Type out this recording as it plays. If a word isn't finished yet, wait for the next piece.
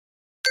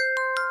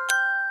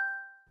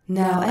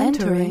Now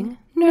entering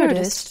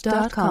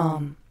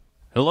Nerdist.com.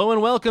 Hello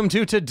and welcome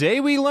to Today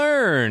We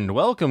Learned.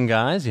 Welcome,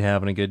 guys. You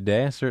having a good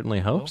day? I certainly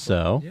hope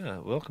so. Yeah,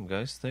 welcome,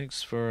 guys.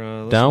 Thanks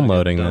for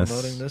downloading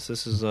this.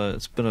 This is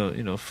it's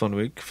been a fun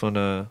week,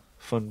 fun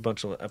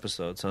bunch of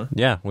episodes, huh?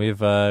 Yeah, we've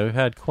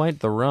had quite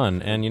the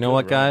run, and you know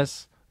what,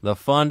 guys? The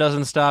fun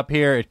doesn't stop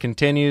here. It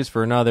continues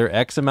for another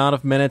X amount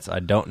of minutes. I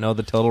don't know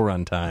the total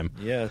runtime.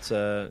 Yeah, it's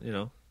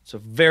it's a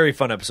very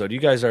fun episode. You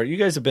guys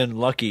have been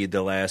lucky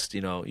the last,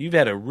 you've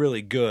had a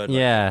really good.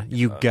 Yeah,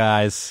 you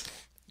guys.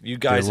 You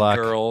guys and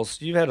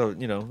girls, you've had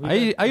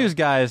I use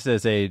guys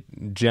as a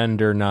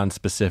gender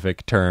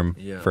non-specific term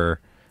for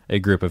a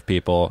group of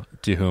people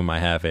to whom I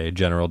have a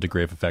general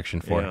degree of affection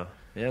for.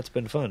 Yeah, it's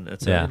been fun.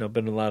 It's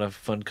been a lot of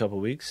fun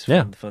couple weeks.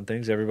 Fun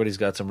things. Everybody's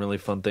got some really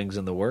fun things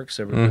in the works.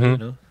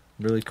 Everybody,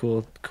 really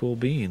cool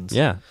beans.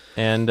 Yeah,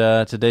 and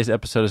today's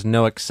episode is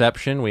no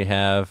exception. We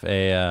have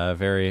a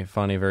very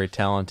funny, very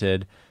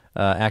talented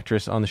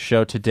actress on the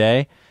show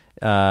today.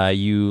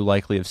 You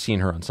likely have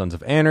seen her on Sons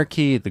of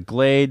Anarchy, The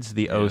Glades,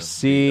 The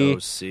OC.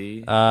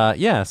 The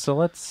OC. So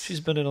let's... She's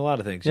been in a lot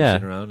of things. She's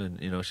been around,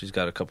 and, she's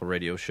got a couple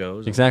radio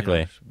shows.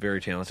 Exactly. Very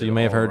talented. So you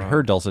may have heard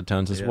her dulcet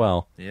tones as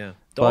well. Yeah.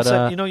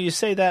 But, you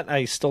say that,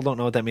 I still don't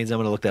know what that means. I'm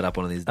going to look that up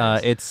one of these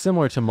days. It's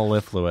similar to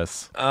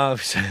mellifluous. God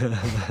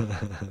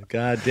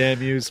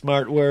damn you,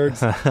 smart words.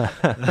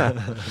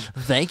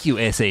 Thank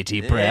you,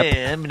 SAT Prep.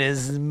 Hey, I'm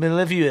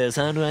mellifluous.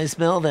 How do I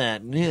spell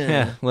that?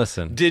 Yeah,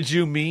 listen. Did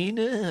you mean?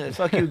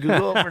 Fuck you,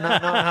 Google, for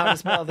not knowing how to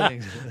spell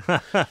things.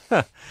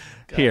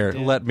 Here,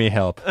 let me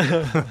help.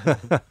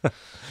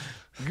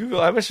 Google,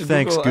 I wish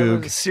Thanks,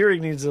 Goog. Siri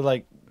needs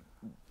to,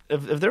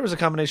 if there was a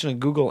combination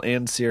of Google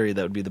and Siri,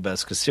 that would be the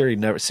best, because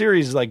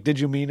Siri's like, did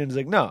you mean? And it's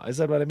like, no, I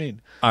said what I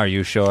mean. Are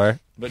you sure?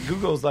 But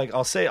Google's like,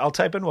 I'll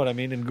type in what I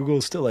mean, and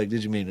Google's still like,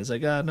 did you mean? It's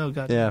like, no,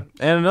 God. Yeah.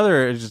 And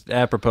another, just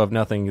apropos of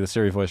nothing, the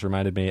Siri voice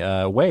reminded me,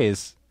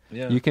 Waze.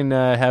 Yeah. You can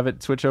have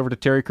it switch over to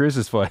Terry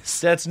Cruz's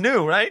voice. That's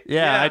new, right?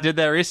 Yeah, I did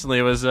that recently.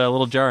 It was a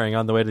little jarring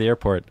on the way to the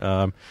airport.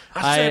 I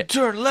said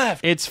turn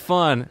left. It's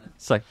fun.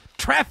 It's like,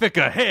 traffic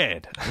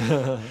ahead.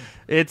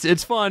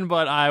 It's fun,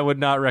 but I would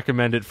not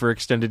recommend it for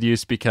extended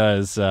use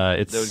because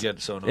it's... They would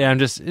get so annoying. Yeah, I'm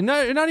just...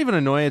 not even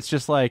annoying. It's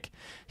just like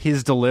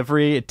his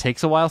delivery, it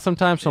takes a while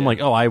sometimes. So I'm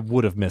like, I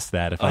would have missed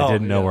that if I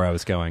didn't know where I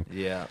was going.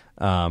 Yeah.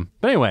 But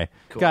anyway,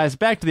 guys,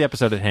 back to the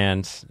episode at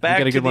hand. We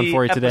got a good one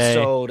for you today.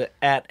 Episode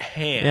at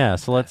hand. Yeah,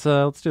 so let's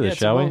do this,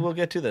 shall we? We'll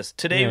get to this.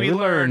 Today we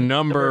learn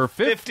number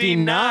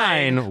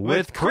 59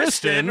 with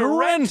Kristen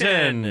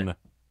Renton.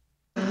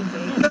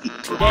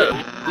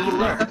 Today we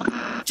learn.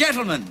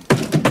 Gentlemen,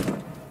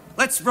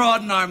 let's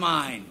broaden our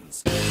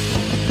minds.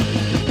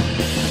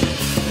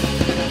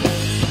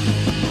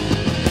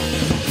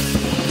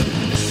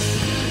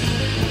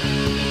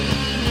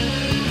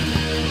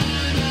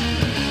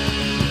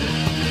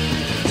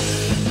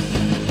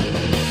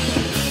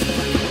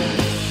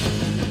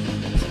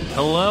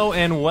 Hello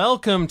and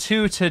welcome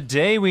to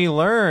Today We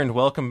Learned.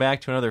 Welcome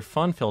back to another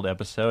fun-filled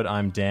episode.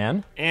 I'm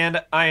Dan.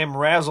 And I am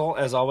Razzle,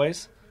 as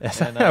always.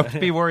 And,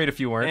 be worried if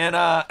you weren't.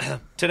 And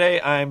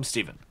today I'm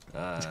Steven.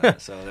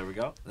 So there we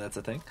go. That's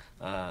a thing.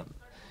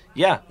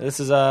 This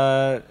is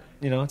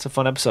it's a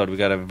fun episode. We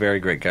got a very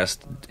great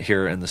guest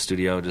here in the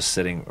studio, just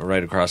sitting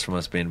right across from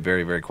us, being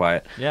very, very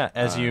quiet. Yeah,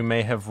 as you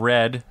may have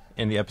read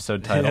in the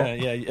episode title.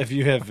 Yeah. If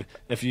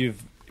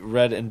you've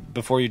read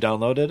before you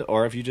downloaded,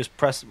 or if you just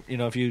press,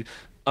 if you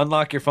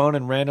unlock your phone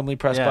and randomly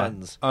press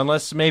buttons.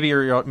 Unless maybe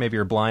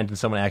you're blind and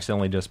someone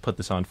accidentally just put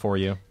this on for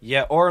you.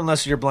 Yeah, or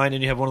unless you're blind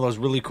and you have one of those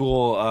really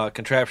cool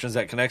contraptions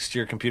that connects to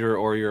your computer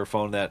or your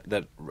phone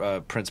that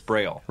prints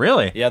Braille.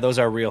 Really? Yeah, those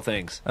are real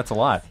things. That's a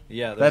lot.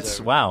 Yeah,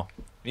 wow.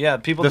 Yeah,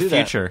 people do that. The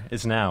future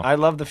is now. I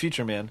love the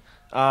future, man.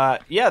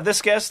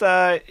 This guest,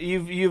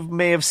 you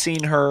may have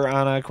seen her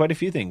on quite a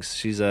few things.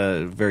 She's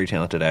a very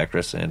talented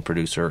actress and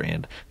producer,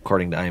 and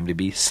according to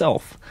IMDb,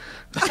 self.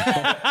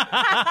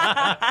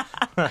 I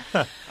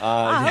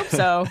hope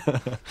so.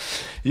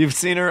 You've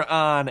seen her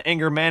on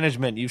Anger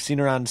Management. You've seen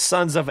her on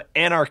Sons of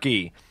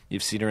Anarchy.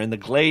 You've seen her in The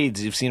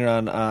Glades. You've seen her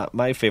on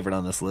my favorite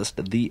on this list,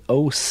 The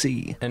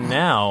OC. And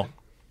now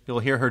you'll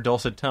hear her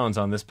dulcet tones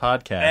on this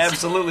podcast.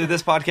 Absolutely,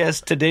 this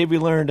podcast. Today we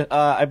learned,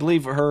 I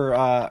believe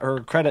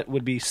her credit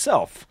would be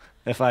self,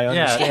 if I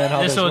understand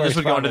how this works. This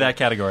would go into that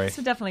category. This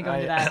would definitely go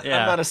into that. I'm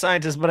not a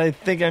scientist, but I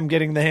think I'm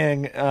getting the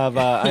hang of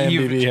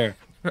IMDb here.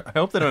 I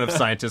hope they don't have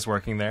scientists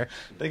working there.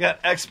 They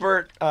got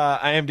expert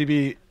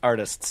IMDb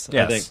artists,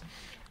 yes. I think.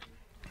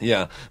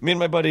 Yeah. Me and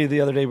my buddy the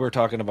other day we were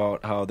talking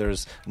about how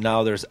there's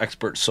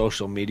expert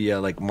social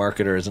media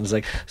marketers, and it's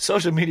like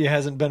social media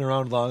hasn't been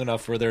around long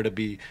enough for there to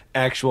be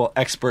actual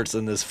experts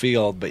in this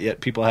field, but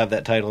yet people have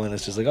that title, and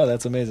it's just like, oh,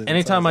 that's amazing.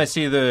 Anytime I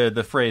see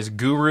the phrase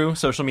guru,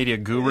 social media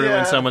guru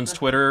in someone's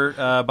Twitter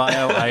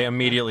bio, I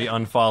immediately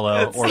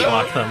unfollow or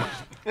block them.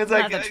 It's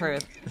like not the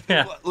truth.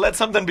 let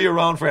something be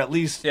around for at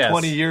least Yes.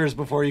 20 years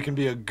before you can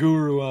be a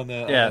guru on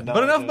the. Yeah, on the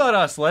but enough knowledge about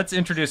us. Let's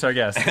introduce our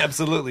guest.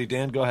 Absolutely,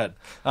 Dan. Go ahead.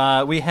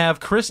 We have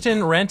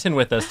Kristen Renton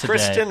with us today.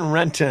 Kristen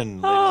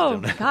Renton. ladies and Oh,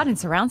 gentlemen. God, in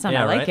surround sound.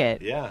 Yeah, I like right?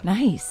 it. Yeah.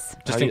 Nice.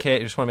 Just in case,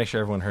 I just want to make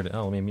sure everyone heard it.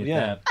 Oh, let me mute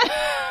Yeah.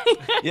 that.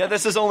 Yeah,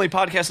 this is only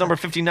podcast number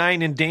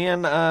 59, and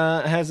Dan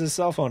has his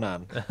cell phone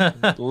on.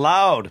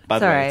 Loud, by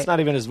the way. all right. It's not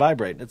even his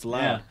vibrate. It's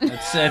loud. Yeah,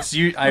 it's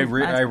you. I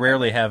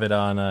rarely have it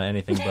on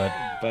anything but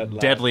But loud.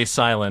 deadly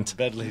silent.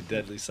 Deadly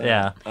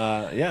silent.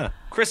 Yeah.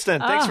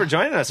 Kristen, Ah. thanks for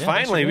joining us. thanks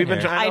Finally, for we've being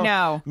been. here. I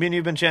know. Me and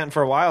you've been chatting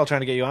for a while,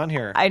 trying to get you on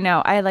here. I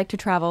know. I like to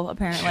travel,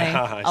 apparently,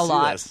 Yeah, I a see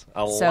lot. this.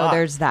 A So lot.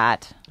 there's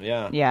that.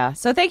 Yeah. Yeah.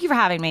 So thank you for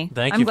having me.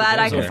 Thank I'm you for glad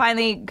being I could here.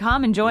 finally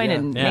come and join Yeah.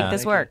 and Yeah. make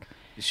this Thank work.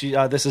 She.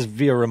 This is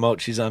via remote.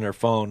 She's on her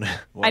phone.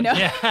 I know.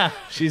 Yeah.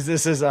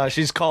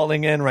 She's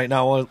calling in right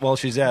now while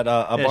she's at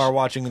a bar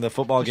watching the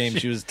football game.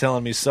 She was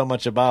telling me so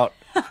much about.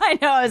 I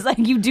know. I was like,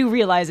 you do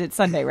realize it's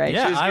Sunday, right?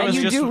 Yeah, I And was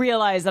you just- do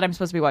realize that I'm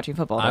supposed to be watching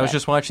football. I was today.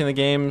 just watching the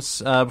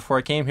games before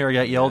I came here. I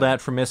got yelled at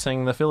for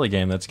missing the Philly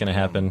game that's going to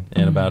happen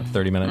in about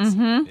 30 minutes.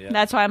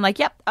 That's why I'm like,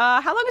 yep.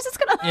 How long is this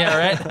gonna?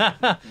 Yeah,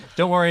 right?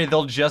 Don't worry,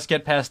 they'll just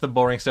get past the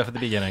boring stuff at the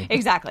beginning.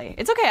 Exactly.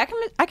 It's okay.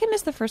 I can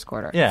miss the first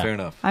quarter. Yeah. Fair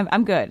enough.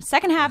 I'm good.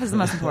 Second half is the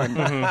most important.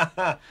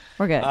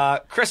 We're good.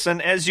 Kristen,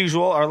 as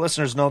usual, our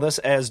listeners know this,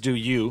 as do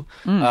you.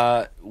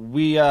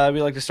 We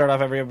like to start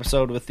off every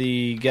episode with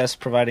the guest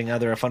providing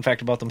either a fun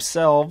fact about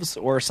themselves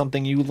or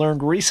something you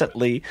learned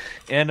recently.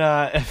 And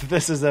if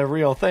this is a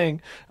real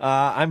thing,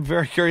 I'm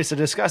very curious to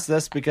discuss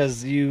this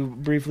because you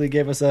briefly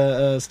gave us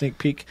a sneak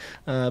peek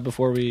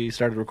before we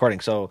started recording.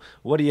 So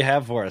what do you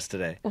have for us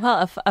today?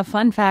 Well, a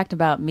fun fact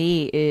about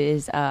me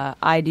is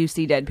I do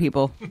see dead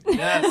people.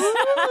 Yes.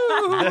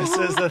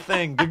 This is the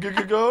thing.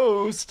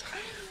 Ghost.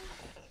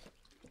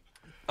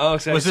 Oh,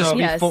 so, Was this,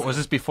 Yes. was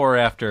this before or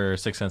after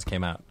Sixth Sense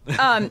came out?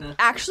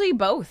 Actually,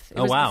 both. It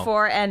Oh, was wow.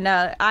 before, and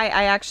I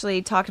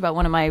actually talked about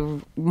one of my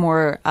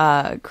more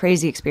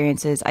crazy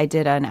experiences. I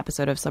did an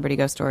episode of Celebrity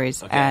Ghost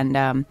Stories,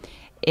 and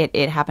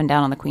it happened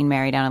down on the Queen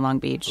Mary down in Long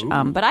Beach.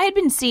 But I had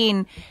been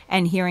seeing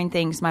and hearing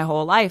things my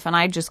whole life, and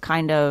I just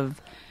kind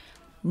of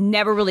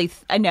never really.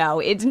 No,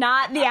 it's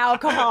not the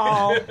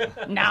alcohol.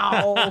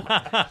 No.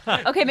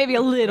 Okay, maybe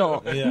a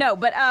little. No,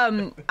 but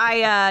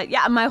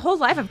my whole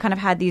life I've kind of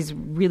had these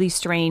really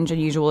strange,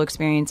 unusual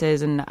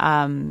experiences, and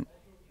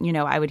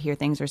I would hear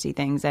things or see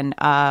things, and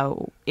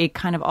it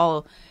kind of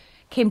all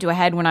came to a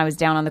head when I was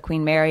down on the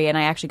Queen Mary, and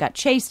I actually got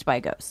chased by a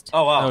ghost.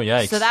 Oh, wow. Oh,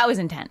 yikes. So that was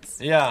intense.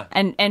 Yeah.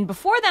 And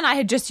before then, I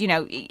had just,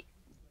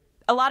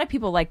 a lot of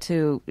people like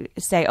to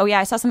say, oh, yeah,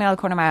 I saw something out of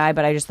the corner of my eye,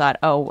 but I just thought,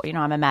 oh,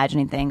 I'm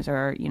imagining things,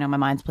 or, my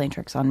mind's playing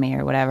tricks on me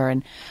or whatever.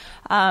 And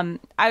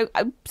I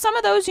some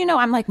of those,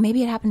 I'm like,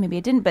 maybe it happened, maybe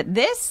it didn't. But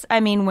this, I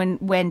mean,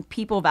 when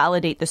people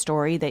validate the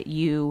story that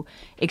you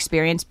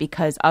experienced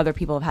because other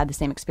people have had the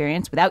same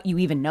experience without you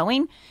even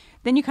knowing,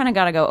 then you kind of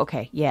got to go,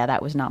 okay, yeah,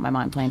 that was not my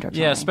mind playing tricks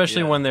on Yeah, me.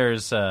 especially when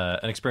there's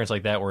an experience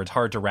like that where it's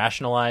hard to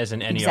rationalize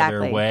in any other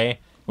Exactly. way.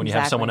 When you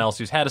have someone Exactly. else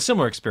who's had a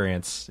similar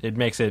experience, it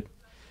makes it,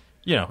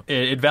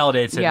 it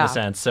validates it in Yeah. a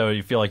sense, so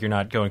you feel like you're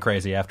not going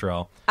crazy after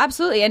all.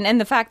 Absolutely. And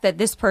the fact that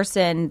this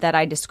person that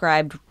I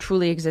described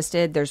truly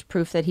existed, there's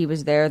proof that he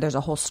was there. There's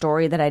a whole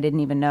story that I didn't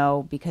even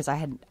know because I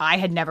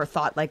had never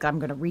thought, like, I'm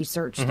going to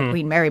research the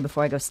Queen Mary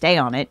before I go stay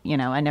on it.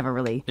 I never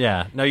really.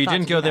 Yeah. No, you Thought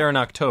didn't to go do there that. in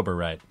October,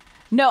 right?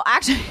 No,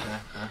 actually.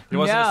 It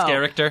wasn't No. a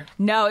character?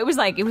 No, it was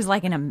like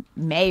in a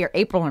May or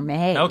April or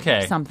May.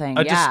 Okay. Or something.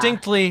 A yeah.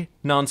 distinctly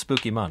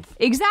non-spooky month.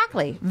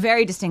 Exactly.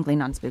 Very distinctly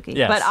non-spooky.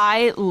 Yes. But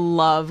I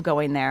love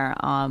going there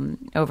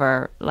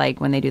over, like,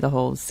 when they do the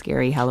whole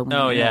scary Halloween.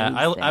 Oh,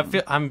 yeah.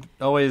 thing. I'm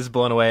always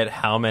blown away at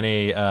how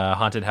many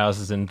haunted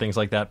houses and things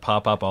like that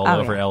pop up all Oh,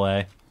 over yeah.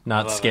 L.A.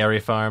 Not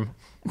Scary Farm.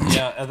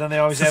 Yeah, and then they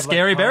always It's have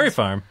Scary like, Berry puns.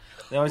 Farm.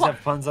 They always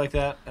have puns like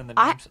that. And the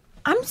names.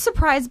 I'm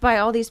surprised by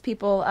all these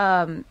people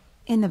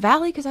in the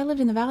Valley, because I lived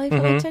in the Valley for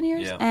like 10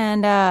 years. Yeah.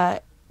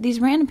 And these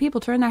random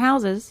people turn their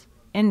houses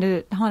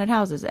into haunted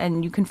houses,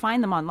 and you can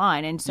find them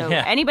online. And so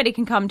Yeah. anybody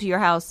can come to your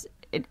house.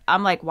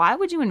 I'm like, why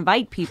would you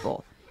invite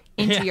people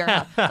into your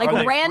house? Like Are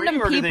they random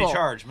free, or people. do they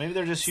charge? Maybe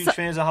they're just huge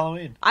fans of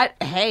Halloween.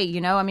 Hey,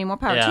 more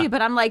power Yeah. to you.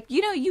 But I'm like,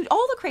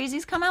 all the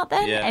crazies come out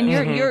then, Yeah. and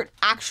you're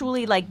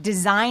actually like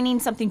designing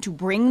something to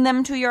bring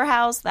them to your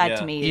house. That Yeah.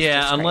 to me is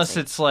Yeah, just unless crazy.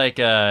 it's like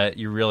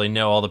you really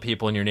know all the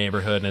people in your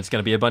neighborhood and it's going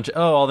to be a bunch of,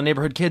 all the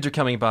neighborhood kids are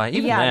coming by.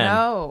 Even then.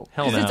 no,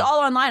 Hell 'Cause no. it's all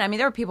online. I mean,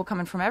 there are people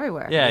coming from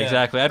everywhere. Yeah, Yeah.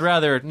 exactly. I'd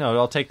rather,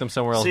 I'll take them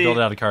somewhere else, build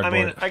it out of cardboard.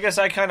 I mean, I guess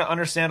I kind of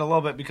understand a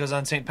little bit because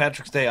on St.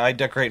 Patrick's Day, I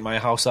decorate my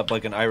house up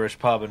like an Irish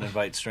pub and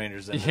invite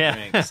strangers in Yeah.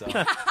 to drink. So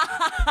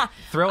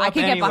Throw up I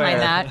could anywhere. get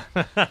behind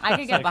that. I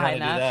could get I behind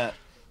kind of that.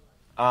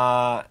 do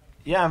that.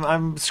 Yeah,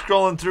 I'm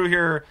scrolling through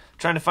here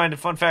trying to find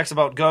fun facts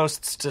about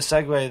ghosts to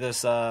segue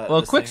this.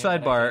 Well, this quick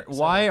thing. sidebar.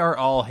 Why are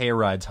all hay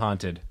rides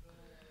haunted?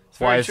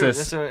 Why is true.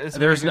 this? It's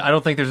I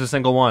don't think there's a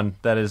single one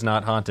that is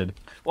not haunted.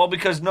 Well,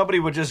 because nobody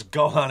would just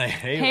go on a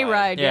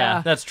hayride.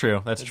 Yeah. That's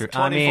true. That's true.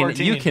 I mean,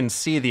 2014. you can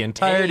see the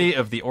entirety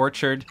of the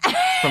orchard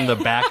from the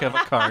back of a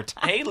cart.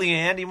 Hey,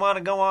 Leanne, do you want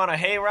to go on a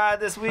hayride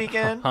this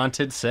weekend?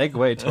 Haunted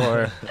Segway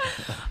tour.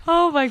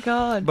 Oh my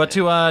god. But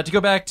to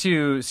go back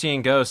to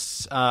seeing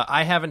ghosts,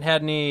 I haven't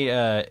had any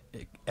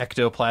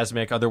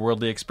ectoplasmic,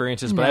 otherworldly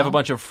experiences, but I have a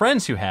bunch of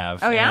friends who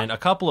have. Oh, yeah? And a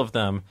couple of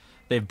them,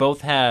 they've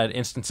both had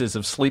instances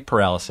of sleep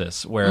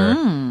paralysis where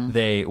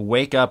they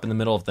wake up in the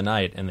middle of the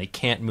night and they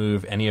can't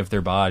move any of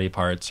their body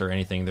parts or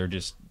anything. They're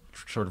just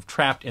sort of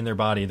trapped in their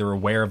body. They're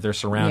aware of their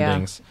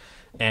surroundings.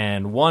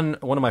 And one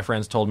of my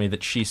friends told me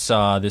that she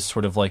saw this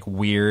sort of like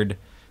weird,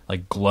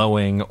 like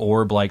glowing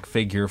orb-like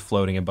figure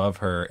floating above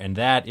her, and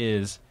that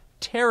is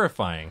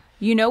terrifying.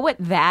 You know what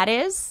that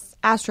is?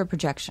 Astral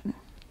projection.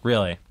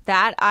 Really?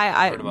 That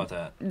I Heard about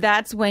that.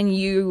 That's when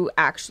you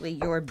actually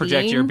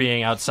Project your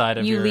being outside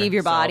of you your leave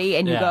your body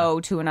and you go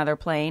to another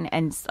plane,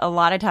 and a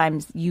lot of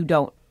times you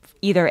don't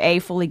either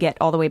fully get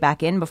all the way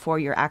back in before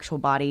your actual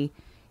body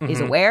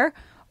is aware,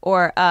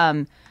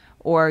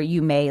 or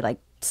you may like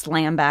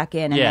slam back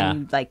in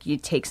and then you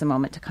take a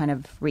moment to kind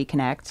of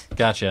reconnect.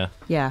 Gotcha.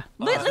 Yeah.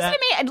 Listen to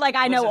me, like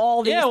I know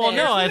all these Yeah, well,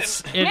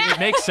 things. no, it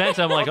makes sense.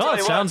 I'm like, oh,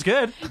 it sounds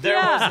good.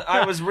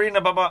 I was reading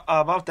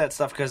about that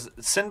stuff because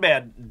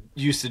Sinbad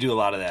used to do a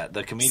lot of that.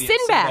 The comedian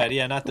Sinbad?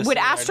 yeah, not the Would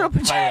Sinbad, astral not the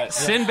project? pirate.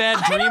 Sinbad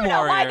I Dream don't know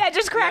Warrior. why that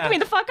just cracked me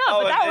the fuck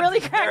up, but that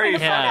really cracked me the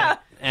fuck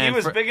up. He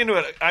was big into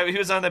it. He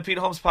was on the Pete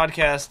Holmes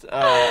podcast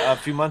a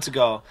few months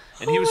ago,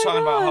 and he was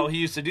talking about how he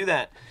used to do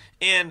that.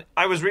 And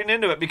I was reading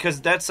into it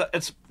because that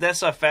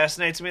stuff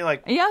fascinates me.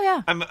 Like,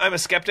 Yeah. I'm a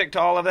skeptic to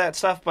all of that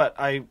stuff, but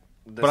I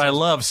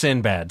love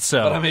Sinbad,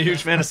 so. But I'm a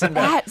huge fan of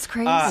Sinbad. That's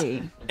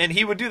crazy. And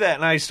he would do that,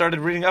 and I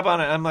started reading up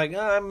on it. I'm like,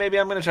 maybe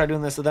I'm going to try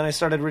doing this. So then I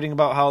started reading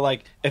about how,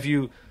 like, if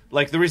you,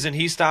 like, the reason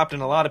he stopped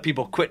and a lot of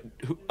people quit,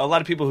 a lot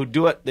of people who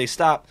do it, they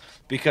stop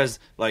because,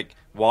 like,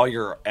 while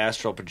you're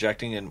astral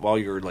projecting and while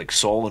you're, like,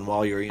 soul and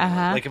while you're,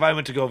 like, if I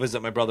went to go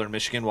visit my brother in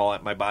Michigan while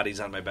my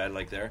body's on my bed,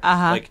 like, there,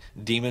 like,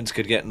 demons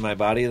could get in my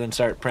body and then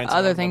start prancing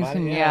Other around things my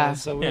body. can,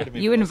 It's so weird to me.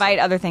 You invite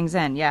other things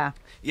in, yeah.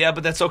 Yeah,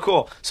 but that's so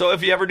cool. So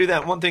if you ever do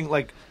that, one thing,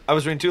 like, I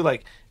was reading too,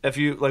 like, if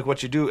you, like,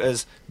 what you do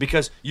is,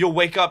 because you'll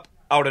wake up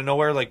out of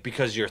nowhere, like,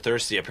 because you're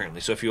thirsty, apparently.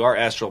 So if you are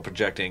astral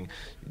projecting...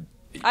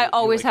 I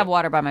always have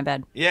water by my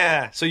bed.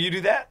 Yeah, so you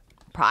do that?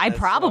 I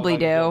probably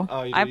do.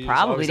 Oh, you do. I You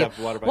probably always do. have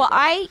water by Well,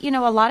 your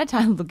bed. a lot of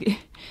times, look,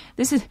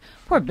 this is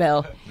poor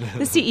Bill,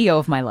 the CEO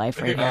of my life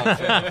right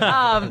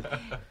here.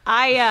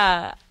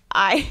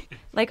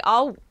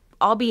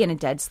 I'll be in a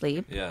dead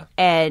sleep. Yeah.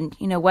 And,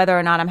 whether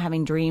or not I'm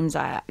having dreams,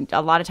 a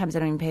lot of times I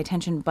don't even pay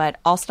attention, but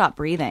I'll stop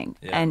breathing.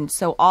 Yeah. And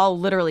so I'll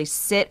literally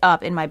sit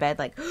up in my bed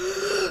like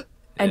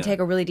and take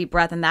a really deep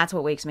breath, and that's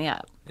what wakes me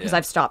up because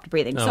I've stopped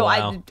breathing. Oh, so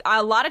wow.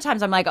 a lot of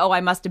times I'm like, oh, I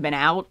must have been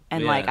out,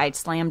 and Yeah. like I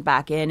slammed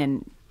back in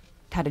and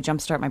had to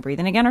jumpstart my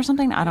breathing again or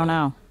something. I don't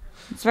know.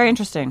 It's very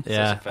interesting.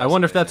 Yeah, I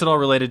wonder if that's at all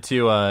related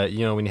to,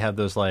 when you have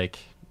those, like,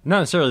 not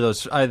necessarily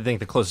those, I think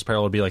the closest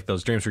parallel would be like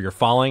those dreams where you're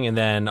falling and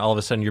then all of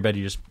a sudden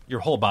your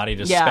whole body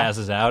just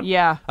spazzes out.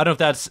 Yeah. I don't know if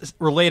that's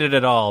related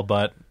at all,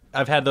 but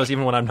I've had those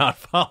even when I'm not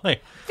falling.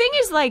 Thing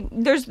is, like,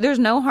 there's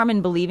no harm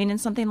in believing in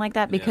something like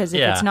that because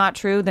if it's not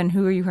true, then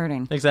who are you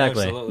hurting?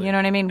 Exactly. Absolutely. You know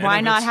what I mean? And Why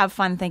if not it's- have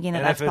fun thinking that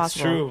And that's if it's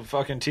possible? true,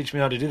 fucking teach me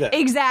how to do that.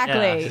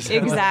 Exactly.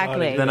 Yeah.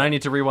 Exactly. Then I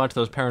need to rewatch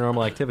those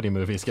Paranormal Activity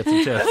movies, get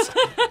some tips.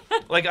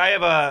 Like, I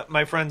have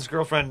my friend's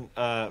girlfriend,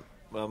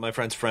 my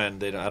friend's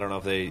friend, I don't know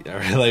if they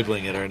are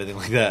labeling it or anything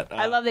like that.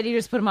 I love that you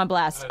just put him on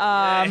blast.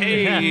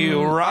 Hey,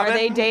 Robin. Are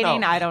they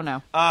dating? No. I don't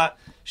know.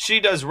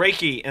 She does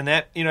Reiki, and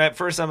that, at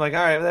first I'm like, all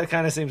right, that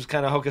kind of seems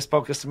kind of hocus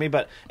pocus to me,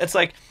 but it's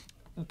like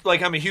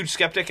I'm a huge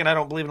skeptic and I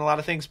don't believe in a lot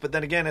of things, but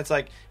then again, it's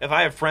like if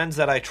I have friends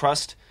that I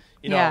trust,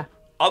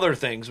 other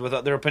things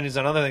with their opinions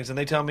on other things, and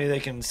they tell me they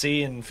can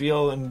see and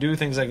feel and do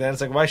things like that,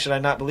 it's like, why should I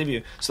not believe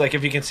you? So, like,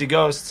 if you can see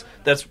ghosts,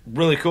 that's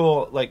really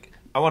cool. Like,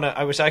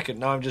 I wish I could.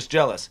 Now I'm just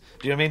jealous.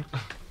 Do you know what I mean?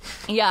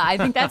 Yeah, I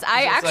think that's.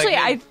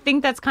 I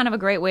think that's kind of a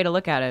great way to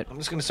look at it. I'm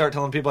just gonna start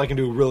telling people I can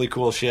do really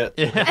cool shit.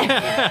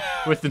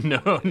 With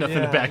nothing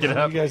to back it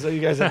up. You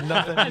guys have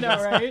nothing. I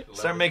know, right?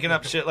 Start making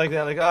up shit like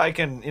that. Like, oh, I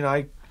can,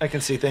 I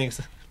can see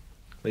things.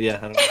 But yeah,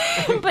 I don't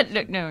know.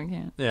 But no, I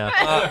can't.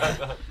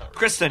 Yeah.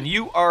 Kristen,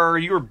 you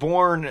were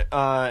born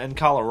in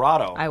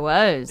Colorado. I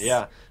was.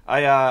 Yeah.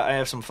 I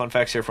have some fun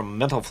facts here from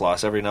Mental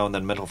Floss. Every now and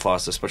then, Mental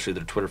Floss, especially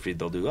their Twitter feed,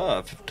 they'll do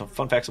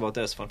fun facts about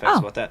this, fun facts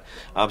about that.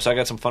 So I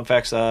got some fun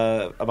facts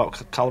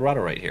about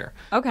Colorado right here.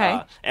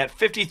 Okay. At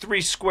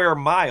 53 square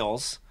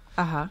miles,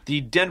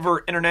 the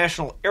Denver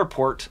International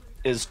Airport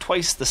is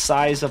twice the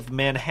size of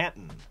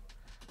Manhattan.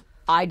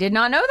 I did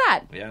not know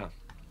that. Yeah.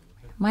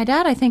 My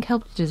dad, I think,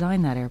 helped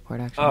design that airport.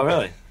 Actually. Oh,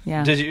 really?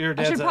 Yeah. Your I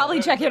dad's should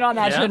probably check in on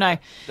that, shouldn't I?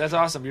 That's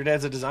awesome. Your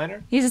dad's a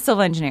designer? He's a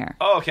civil engineer.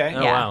 Oh, okay.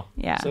 Oh, yeah. wow.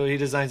 Yeah. So he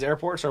designs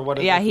airports, or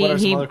Yeah, what are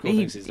some other cool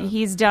things he's done?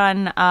 He's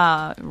done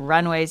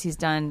runways. He's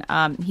done.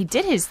 He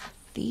did his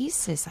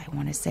thesis, I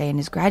want to say, and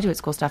his graduate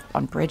school stuff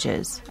on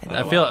bridges.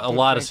 I feel a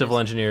lot of civil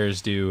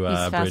engineers do He's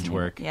bridge fascinating.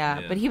 work.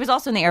 Yeah, but he was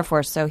also in the Air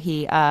Force, so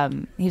he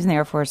was in the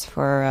Air Force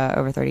for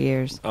over 30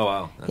 years. Oh,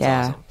 wow. That's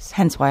yeah, awesome.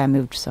 hence why I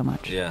moved so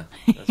much. Yeah,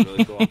 that's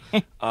really cool.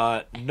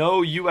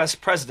 No U.S.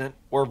 president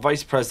or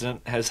vice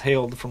president has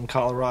hailed from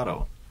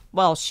Colorado.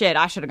 Well, shit,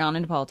 I should have gone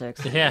into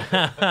politics.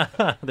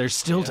 Yeah, there's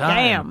still time.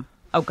 Damn.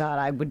 Oh God,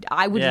 I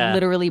would Yeah.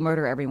 literally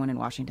murder everyone in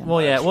Washington.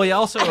 Well, yeah. Well, you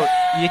also you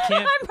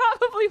can't. I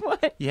probably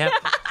would. Yeah.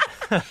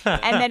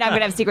 And then I'm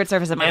gonna have Secret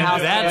Service at my And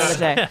house. that's-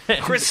 the other day.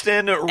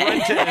 Kristen Renton.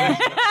 Renton.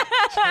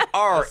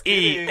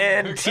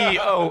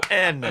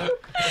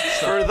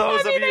 For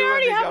those I mean, of they you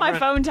already in the have my government,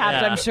 phone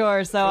tapped, Yeah. I'm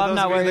sure, so for I'm those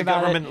not of you in worried the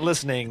about government it.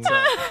 listening,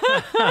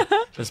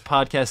 This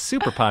podcast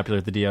super popular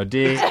at the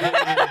DoD.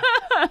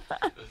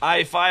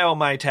 I file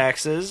my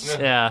taxes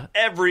Yeah.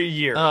 every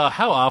year.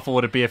 How awful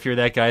would it be if you're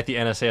that guy at the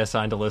NSA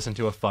assigned to listen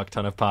to a fuck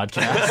ton of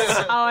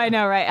podcasts? Oh, I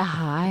know, right?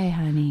 Hi,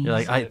 honey. You're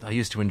like, I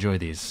used to enjoy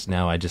these.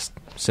 Now I just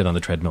sit on the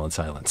treadmill in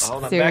silence.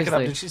 Hold on, back it up.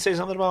 Seriously. Did she say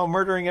something about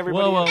murdering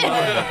everybody? Whoa.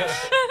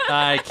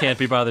 I can't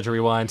be bothered to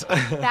rewind.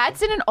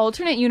 That's in an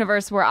alternate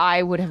universe where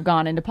I would have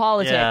gone into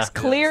politics. Yeah.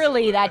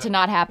 Clearly, that did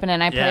not happen,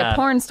 and I play Yeah. a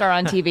porn star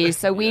on TV,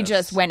 so we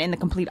just went in the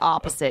complete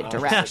opposite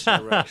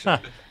direction.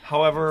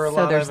 However, a So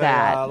lot there's of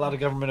that. a lot of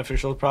government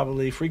officials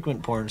probably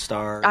frequent porn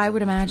stars. I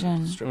would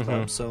imagine. Strip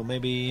clubs. So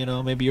maybe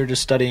you're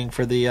just studying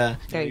for the.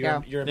 There you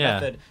go. You're a Yeah,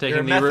 method. taking you're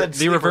a the method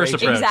sleeper reverse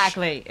agent. approach.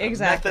 Exactly.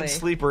 Method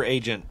sleeper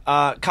agent.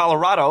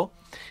 Colorado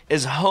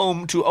is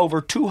home to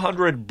over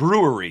 200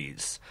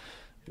 breweries.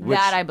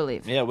 That I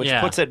believe. Yeah, which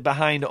Yeah. puts it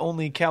behind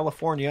only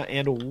California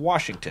and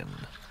Washington.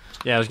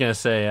 Yeah, I was going to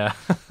say,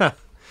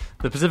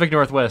 the Pacific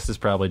Northwest is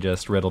probably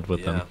just riddled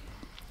with them.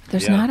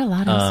 There's Yeah. not a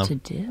lot else to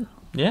do.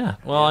 Yeah.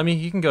 Well, I mean,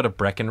 you can go to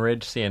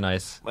Breckenridge, see a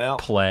nice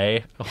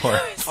play, or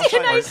See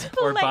a nice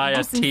or play. buy a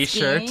Do some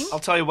T-shirt. skiing. I'll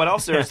tell you what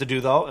else there is to do,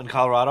 though, in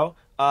Colorado.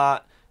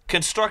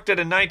 Constructed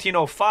in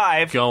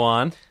 1905, Go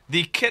on.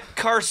 the Kit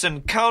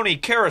Carson County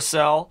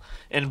Carousel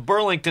in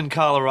Burlington,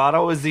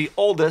 Colorado, is the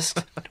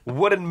oldest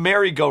wooden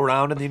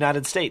merry-go-round in the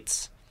United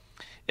States.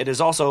 It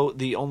is also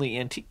the only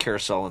antique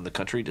carousel in the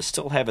country to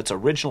still have its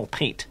original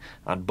paint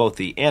on both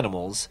the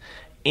animals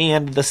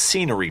and the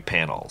scenery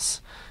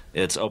panels.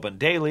 It's open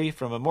daily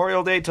from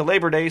Memorial Day to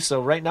Labor Day, so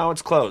right now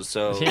it's closed.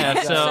 So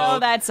Yeah, So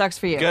that sucks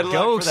for you. good luck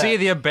Go for see that.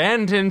 the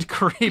abandoned,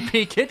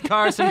 creepy Kit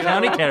Carson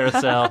County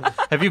Carousel.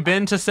 Have you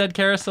been to said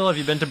carousel? Have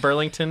you been to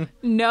Burlington?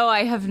 No,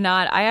 I have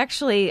not. I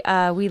actually,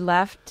 we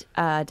left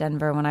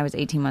Denver when I was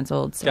 18 months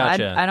old, so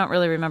Gotcha. I don't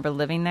really remember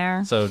living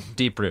there. So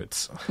deep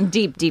roots.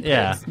 Deep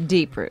Yeah. roots.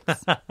 Deep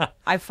roots.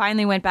 I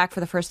finally went back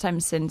for the first time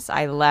since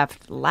I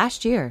left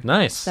last year.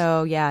 Nice.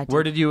 So, yeah.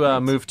 Where did you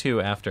move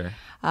to after?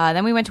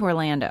 Then we went to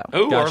Orlando.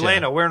 Ooh, Gotcha.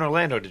 Orlando. Where in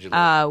Orlando did you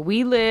live?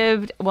 We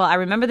lived, well, I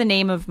remember the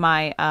name of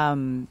my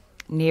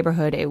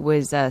neighborhood. It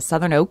was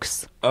Southern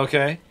Oaks.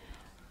 Okay.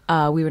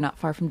 We were not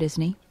far from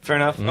Disney. Fair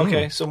enough.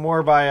 Okay, so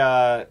more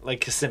by like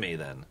Kissimmee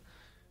then.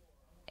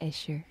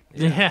 Sure.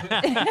 Yeah.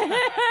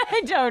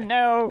 I don't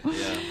know.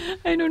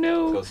 I don't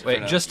know.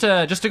 Wait, just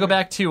to go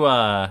back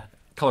to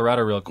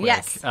Colorado real quick.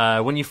 Yes.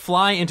 When you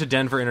fly into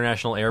Denver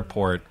International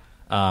Airport,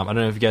 I don't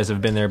know if you guys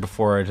have been there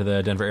before to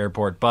the Denver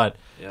airport, but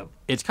Yep.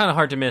 it's kind of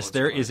hard to miss.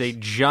 There is a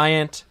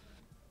giant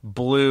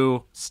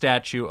blue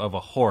statue of a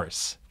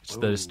horse. It's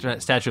the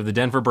statue of the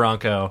Denver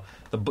Bronco.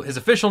 His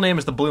official name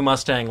is the Blue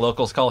Mustang.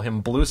 Locals call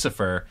him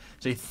Blucifer.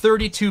 It's a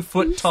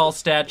 32-foot tall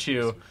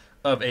statue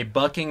of a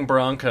bucking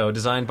bronco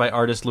designed by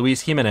artist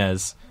Luis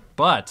Jimenez.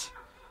 But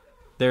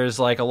there's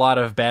like a lot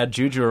of bad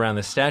juju around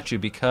the statue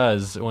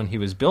because when he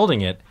was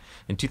building it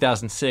in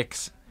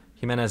 2006,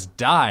 Jimenez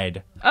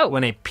died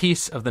when a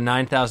piece of the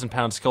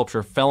 9,000-pound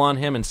sculpture fell on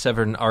him and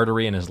severed an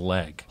artery in his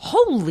leg.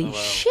 Holy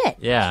shit.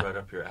 Yeah. Right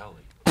up your alley.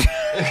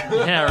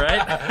 Yeah,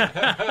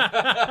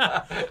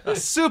 right?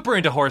 Super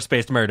into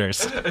horse-based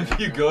murders. If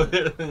you go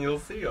there, then you'll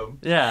see them.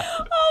 Yeah.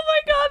 Oh my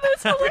God,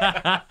 that's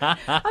hilarious.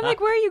 I'm like,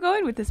 where are you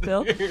going with this,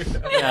 Bill?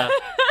 Yeah.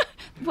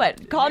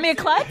 What, calling me a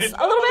klutz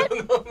a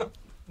little bit?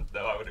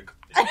 No, I wouldn't.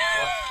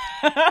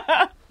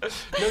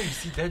 No, you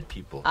see dead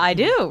people. I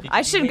do.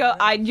 I should go.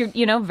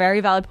 Very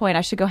valid point.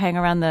 I should go hang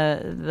around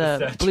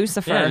the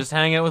Blucifer Yeah, just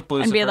hang out with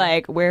Blucifer. and be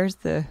like, "Where's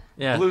the?"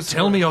 yeah. Blucifer.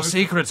 Tell me your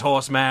secrets,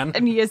 horseman.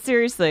 I mean, yeah,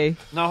 seriously.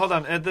 No, hold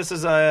on. This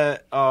is a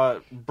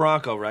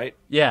Bronco, right?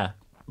 Yeah.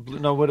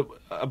 No,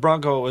 a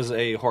Bronco was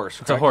a horse.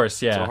 It's a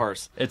horse, yeah. It's a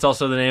horse. It's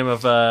also the name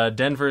of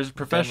Denver's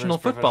professional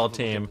football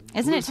team.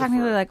 Isn't it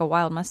technically like a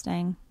wild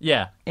Mustang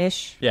Yeah.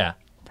 ish? Yeah.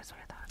 That's what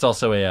I thought. It's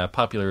also a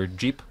popular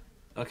Jeep.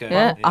 Okay.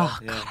 Yeah. Yeah, Oh,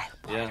 yeah, God,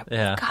 yeah.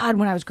 Yeah. God,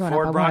 when I was growing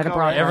Ford up, I wanted a Bronco, Bronco.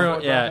 right? Everyone,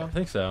 Ford yeah, Bronco? I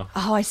think so.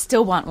 Oh, I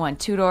still want one.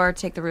 2-door,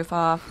 take the roof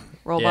off,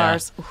 roll Yeah.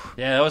 bars. Oof.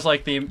 Yeah, that was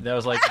like the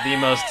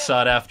most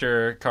sought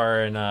after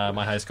car in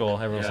my high school.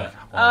 Everyone was like,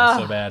 "Oh,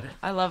 so bad."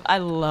 I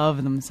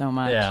love them so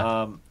much.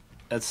 Yeah.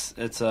 It's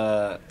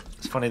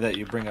funny that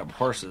you bring up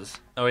horses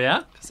Oh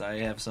yeah. because I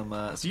have some.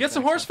 You got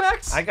some horse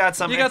facts? I got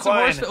some. You got some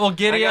equine. horse. Well,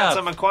 giddy I got up.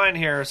 some equine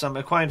here. Some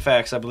equine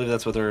facts. I believe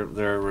that's what they're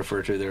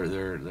referred to.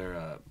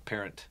 Their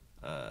parent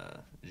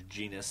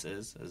genus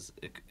is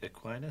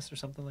equinus or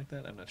something like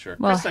that. I'm not sure.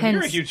 Well, Kristen, you're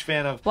a hence huge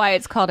fan of. why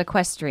it's called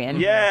equestrian.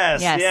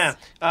 Yes, Yes. yeah.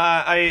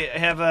 I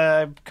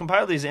have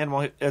compiled these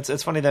animal.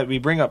 It's funny that we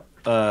bring up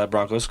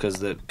Broncos because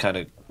that kind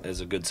of is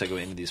a good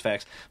segue into these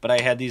facts. But I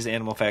had these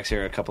animal facts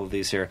here, a couple of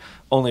these here,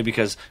 only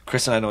because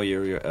Kristen, I know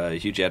you're a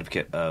huge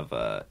advocate of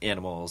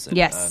animals. And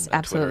Yes, on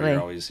absolutely. Twitter,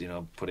 you're always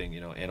putting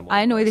animal.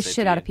 I annoy the safety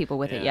shit out of and- people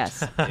with it. yeah.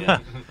 Yes. Yeah.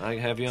 I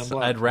have you on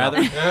block. I'd rather.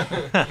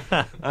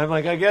 I'm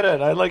like, I get it.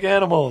 I like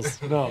animals.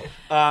 No.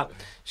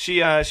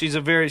 She's a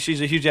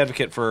huge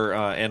advocate for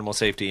animal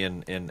safety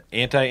and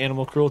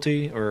anti-animal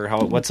cruelty, or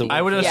what's the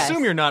I would Yes.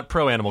 assume you're not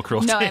pro animal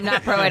cruelty. No, I'm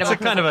not pro animal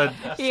It's a kind of a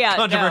Yeah,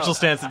 controversial no.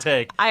 stance to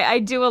take. I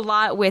do a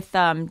lot with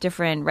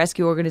different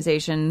rescue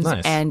organizations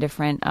Nice. and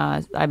different.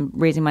 I'm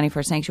raising money for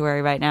a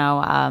sanctuary right now.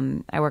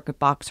 I work with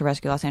Boxer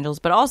Rescue Los Angeles,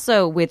 but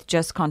also with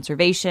just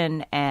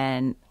conservation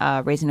and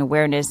raising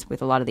awareness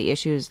with a lot of the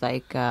issues.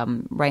 Like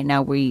right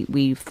now,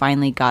 we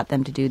finally got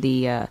them to do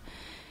the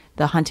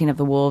hunting of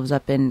the wolves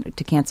up in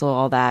to cancel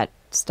all that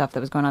stuff that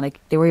was going on.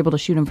 They were able to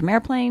shoot them from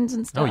airplanes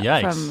and stuff, Oh,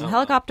 yikes. from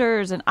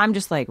helicopters, and I'm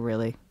just like,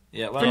 really,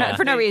 Yeah,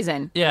 for no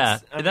reason. Yeah,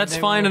 I mean, that's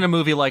they fine were- in a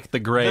movie like The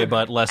Gray,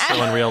 but less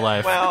so in real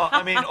life. Well,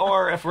 I mean,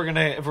 or if we're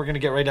gonna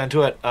get right down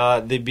to it,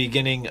 the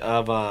beginning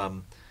of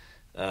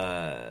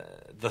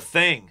The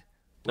Thing.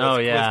 With, Oh,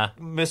 yeah.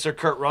 with Mr.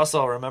 Kurt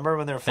Russell. Remember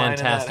when they were flying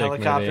Fantastic in that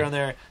helicopter movie. and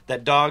there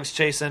that dog's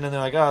chasing and they're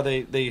like, oh,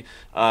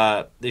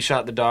 they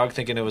shot the dog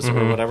thinking it was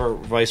or whatever,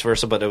 vice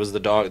versa, but it was the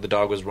dog. The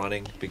dog was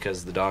running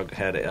because the dog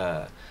had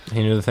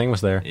He knew the thing was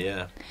there.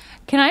 yeah.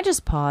 Can I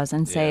just pause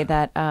and say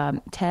Yeah.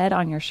 that Ted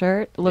on your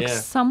shirt looks Yeah.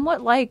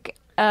 somewhat like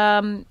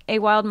a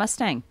wild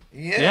Mustang?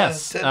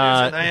 Yes, Ted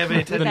Nugent. I have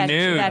a Ted the that,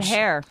 nude. that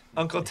hair.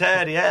 Uncle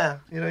Ted. Yeah,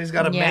 he's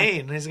got a Yeah.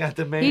 mane. He's got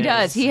the mane. He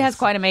does. He has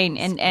quite a mane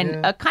and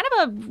Yeah. a kind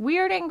of a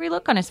weird, angry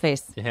look on his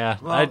face. Yeah,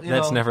 Well,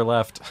 that's never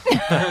left.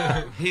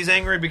 He's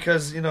angry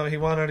because he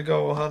wanted to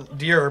go hunt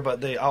deer,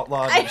 but they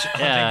outlawed hunting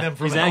Yeah, them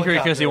from he's angry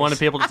because he helicopters. wanted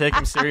people to take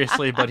him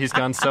seriously, but he's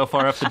gone so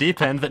far off the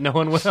deep end that no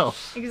one will.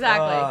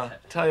 Exactly.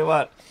 Tell you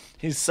what,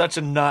 he's such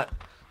a nut.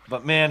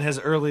 But man, his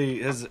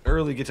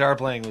early guitar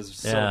playing was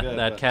so Yeah, good.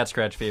 that but cat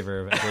scratch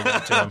fever eventually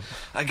got to him.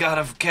 I got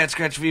a cat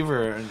scratch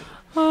fever. And,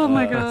 Oh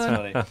my that's god.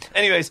 funny.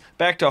 Anyways,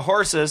 back to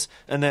horses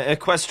and the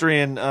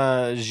equestrian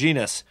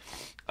genus.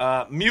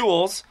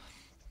 Mules.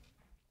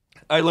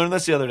 I learned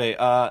this the other day.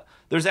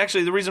 There's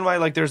actually the reason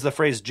why there's the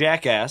phrase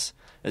jackass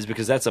is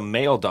because that's a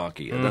male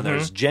donkey, and then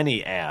there's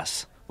Jenny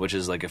ass, which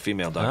is like a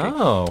female donkey.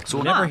 Oh, so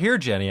we'll never hear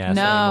Jenny ass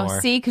No,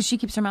 anymore. see, because she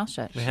keeps her mouth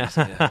shut.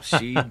 Yeah,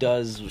 she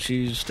does.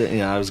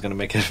 I was gonna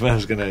make it. I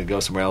was gonna go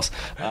somewhere else.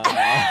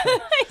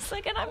 He's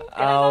like, and I'm gonna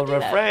I'll not do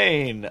that.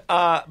 refrain.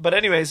 But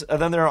anyways,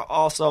 then there are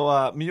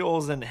also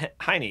mules and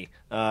hiney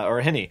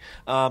or hinny.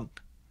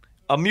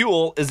 A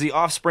mule is the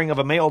offspring of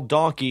a male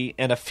donkey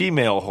and a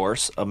female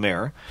horse, a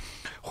mare.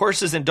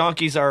 Horses and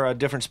donkeys are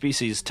different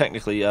species,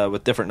 technically,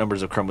 with different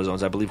numbers of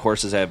chromosomes. I believe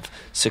horses have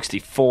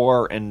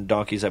 64, and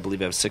donkeys, I believe,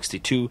 have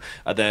 62.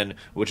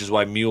 Which is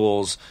why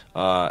mules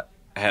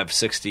have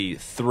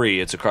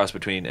 63. It's a cross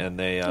between, and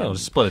they We'll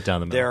just split it down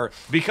the middle. they're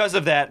because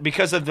of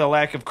the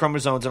lack of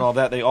chromosomes and all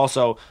that. They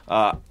also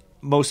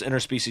most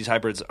interspecies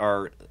hybrids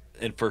are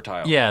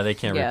infertile. Yeah, they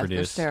can't Yeah, they're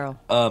reproduce.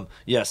 sterile.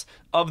 Yes.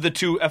 Of the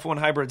two F1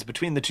 hybrids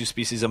between the two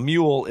species, a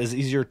mule is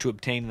easier to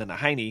obtain than a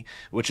hiney,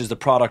 which is the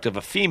product of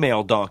a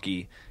female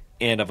donkey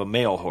and of a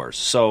male horse.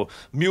 So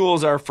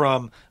mules are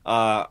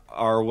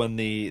when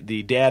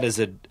the dad is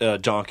a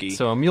donkey.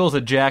 So a mule's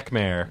a jack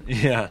mare,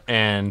 Yeah.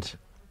 and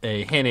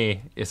a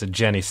hinny is a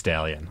Jenny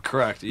stallion.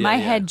 Correct. Yeah, My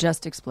yeah. head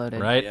just exploded.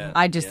 Right? Yeah.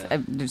 I just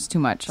there's too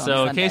much. On So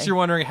in Sunday. case you're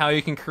wondering how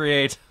you can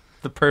create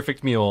the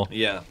perfect mule,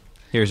 Yeah.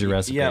 here's your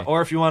recipe. Yeah,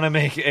 or if you want to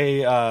make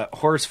a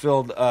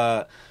horse-filled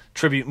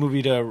tribute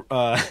movie to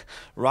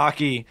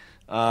Rocky,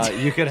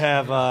 you could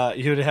have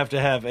you would have to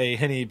have a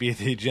henny be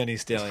the Jenny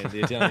Stallion, the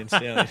Italian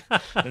stallion.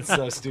 That's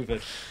so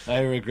stupid.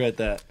 I regret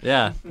that.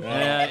 Yeah. You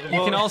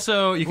can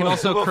also We'll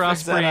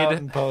fix that out crossbreed.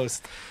 in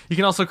post. You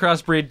can also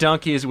crossbreed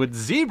donkeys with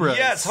zebras.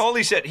 Yes,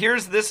 holy shit.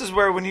 This is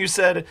where when you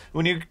said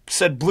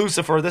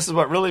Blucifer, this is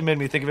what really made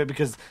me think of it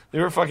because they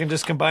were fucking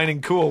just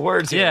combining cool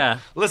words here. Yeah.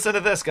 Listen to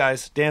this,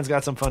 guys. Dan's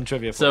got some fun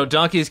trivia for So you.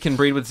 donkeys can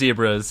breed with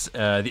zebras.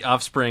 The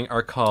offspring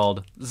are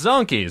called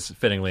zonkies,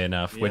 fittingly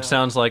enough, which Yeah.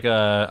 sounds like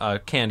a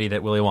candy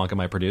that Willy Wonka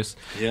might produce.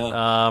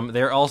 Yeah.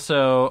 They're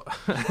also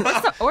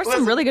or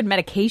some really good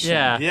medication.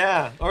 yeah.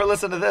 Yeah, or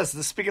listen to this.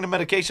 Speaking of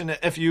medication,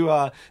 if you're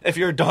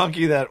a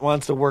donkey that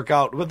wants to work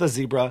out with a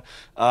zebra,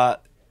 a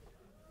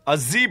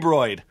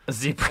zebroid. A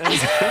zebra.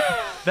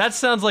 That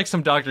sounds like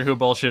some Doctor Who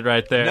bullshit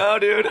right there. No,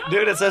 dude,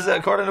 it says that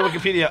according to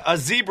Wikipedia, a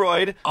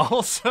zebroid,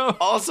 Also,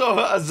 also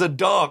a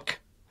zedonk.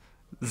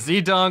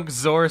 Zedonk,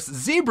 Zorse,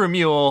 Zebra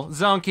Mule,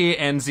 Zonky,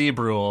 and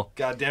Zebrule.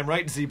 Goddamn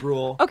right,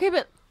 zebrule. Okay,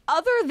 but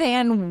other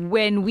than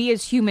when we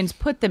as humans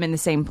put them in the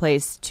same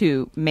place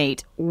to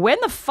mate, when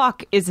the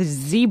fuck is a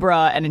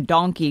zebra and a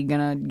donkey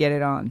gonna get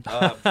it on?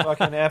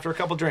 Fucking after a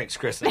couple drinks,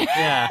 Kristen.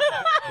 Yeah.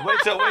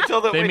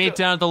 They meet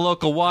down at the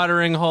local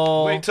watering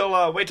hole. Wait till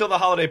the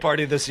holiday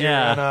party this year.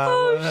 Yeah.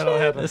 And, that'll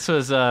happen. This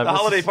was the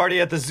holiday party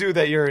at the zoo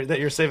that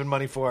you're saving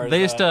money for.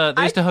 They used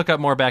to hook up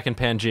more back in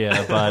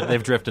Pangea, but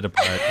they've drifted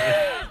apart.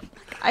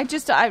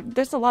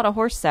 There's a lot of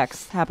horse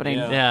sex happening.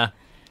 Yeah.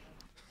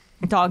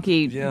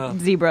 Donkey,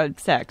 zebra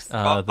sex.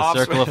 The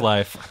circle of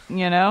life.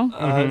 You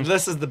know?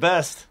 This is the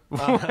best.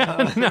 I'm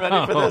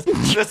ready for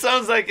this. This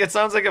sounds like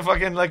a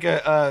fucking like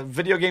a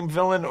video game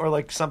villain or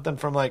like something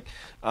from like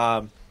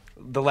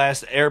The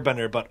Last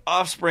Airbender, but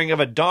offspring of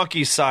a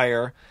donkey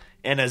sire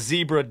and a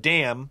zebra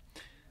dam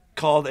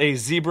called a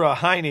zebra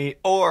hiney,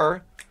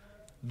 or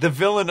the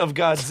villain of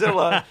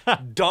Godzilla,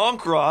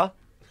 Donkra.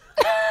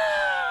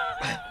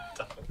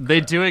 They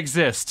do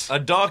exist. A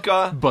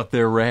donka, but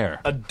they're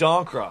rare. A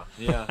donkra.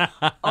 Yeah.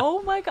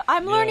 Oh my god,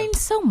 I'm learning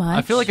so much.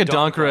 I feel like a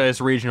donkra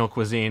is regional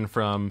cuisine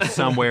from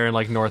somewhere in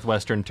like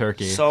northwestern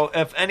Turkey. So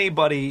if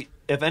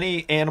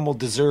any animal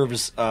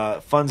deserves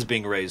funds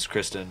being raised,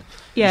 Kristen,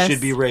 yes. you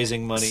should be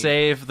raising money.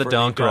 Save the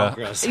donkra.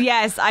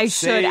 Yes, I should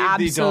Save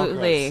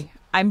absolutely.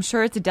 I'm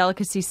sure it's a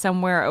delicacy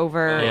somewhere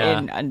over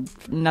in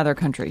another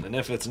country. And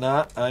if it's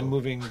not, I'm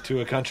moving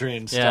to a country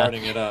and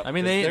starting it up. I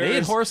mean, they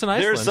eat horse in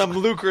Iceland. There's some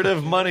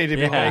lucrative money to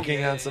be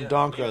making on some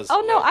donkras.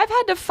 Oh no, I've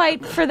had to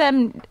fight for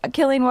them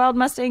killing wild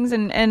mustangs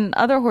and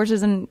other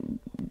horses and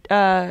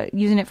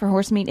using it for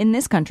horse meat in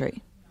this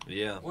country.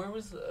 Yeah. Where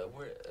was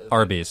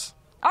Arby's?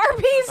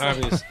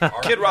 Arby's.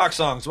 Kid Rock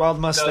songs, Wild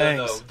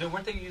Mustangs. No.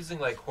 Weren't they using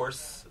like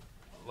horse,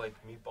 like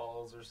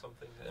meatballs or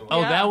something?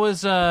 Oh, that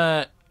was.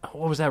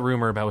 What was that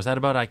rumor about? Was that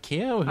about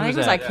IKEA? I think it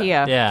was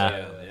IKEA.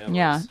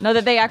 Yeah. No,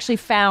 that they actually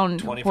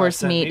found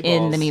horse meat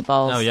in the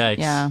meatballs. Oh, yikes.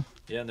 Yeah.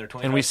 Yeah, and they're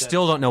 25 And we cents.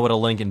 still don't know what a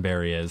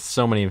Lincolnberry is.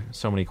 So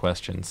many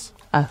questions.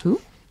 A who?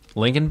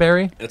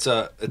 Lincolnberry? It's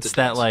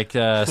that like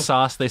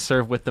sauce they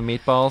serve with the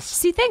meatballs.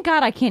 See, thank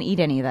God I can't eat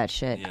any of that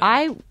shit.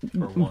 Yeah.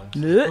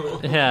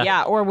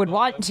 Yeah, or would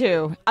want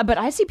to. But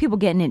I see people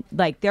getting it,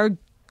 like they're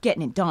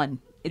getting it done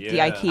at the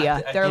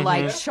IKEA. They're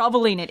like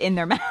shoveling it in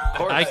their mouth.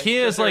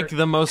 IKEA is like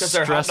the most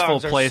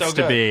stressful place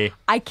to be.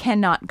 I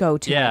cannot go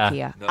to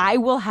IKEA. No. I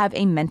will have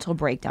a mental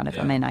breakdown if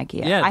I'm in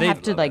IKEA. Yeah, I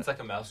have to It's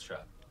like a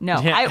mousetrap. No,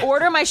 I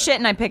order my shit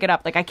and I pick it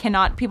up. Like I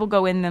cannot. People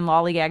go in and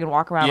lollygag and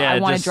walk around. Yeah, I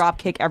want to just drop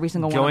kick every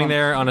single one. Going of them.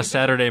 there on a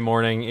Saturday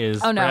morning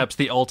is no. perhaps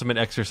the ultimate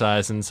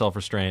exercise in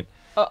self-restraint.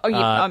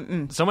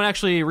 Someone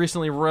actually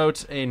recently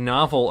wrote a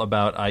novel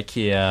about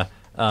IKEA,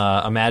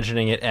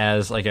 imagining it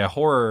as like a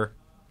horror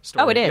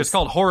store. Oh, it is. It's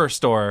called Horror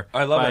Store.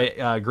 I love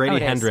by Grady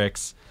it is.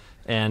 Hendrix,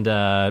 and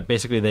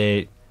basically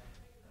they.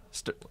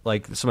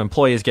 Some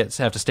employees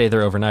have to stay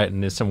there overnight,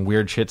 and some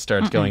weird shit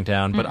starts going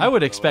down. But I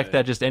would expect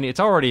that it's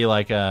already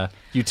like a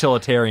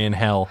utilitarian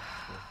hell.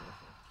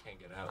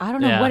 I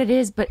don't know what it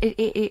is, but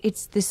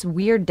it's this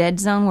weird dead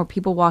zone where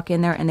people walk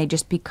in there and they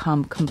just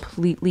become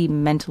completely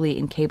mentally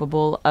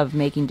incapable of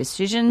making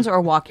decisions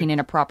or walking in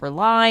a proper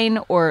line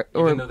or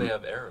Even though they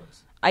have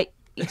arrows.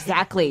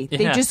 Exactly. Yeah.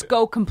 They just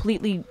go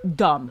completely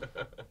dumb.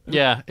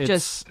 Yeah, it's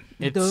Just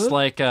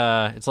like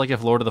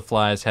if Lord of the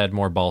Flies had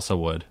more balsa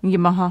wood.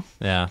 Yamaha.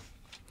 Yeah,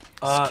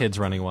 It's kids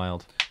running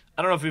wild.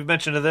 I don't know if we've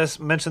mentioned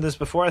this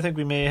before. I think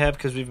we may have,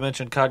 because we've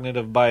mentioned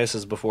cognitive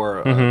biases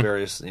before,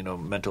 various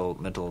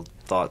mental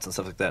thoughts and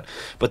stuff like that.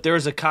 But there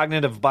is a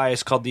cognitive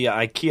bias called the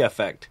IKEA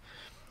effect,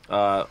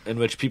 in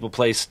which people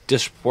place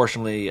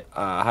disproportionately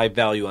high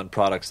value on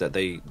products that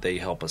they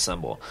help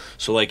assemble.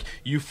 So like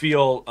you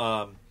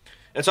feel.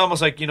 It's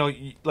almost like,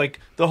 like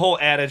the whole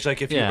adage,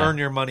 like if you earn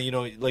your money,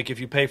 like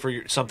if you pay for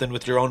something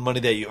with your own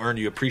money that you earn,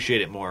 you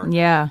appreciate it more.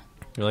 Yeah.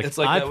 You're like, It's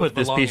like I that put with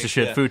this piece of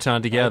shit belonging,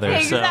 futon together,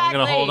 so I'm going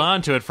to Exactly. hold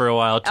on to it for a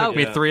while. It took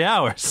me 3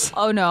 hours.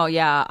 Oh, no,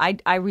 yeah.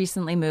 I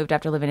recently moved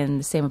after living in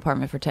the same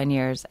apartment for 10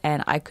 years,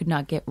 and I could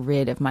not get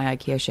rid of my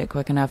IKEA shit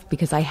quick enough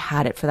because I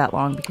had it for that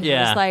long. Because it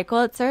was like,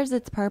 well, it serves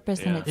its purpose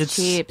and it's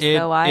cheap,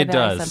 so why buy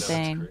does.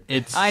 something?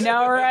 I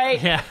know,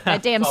 right? Yeah.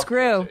 That damn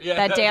screw.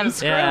 That damn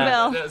screw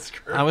bill.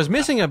 I was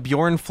missing a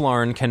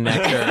Bjornflarn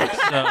connector,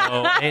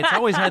 so it's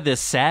always had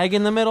this sag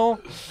in the middle.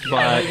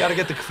 But you got to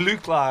get the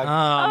Fluklag.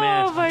 Oh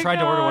man, my I tried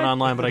to order one God.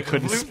 online, but I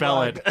couldn't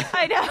spell it.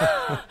 I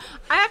know.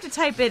 I have to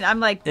type in. I'm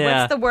like,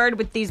 Yeah. what's the word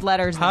with these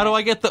letters? How do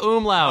I get the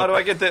umlaut? How do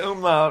I get the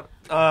umlaut?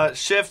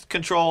 Shift,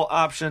 Control,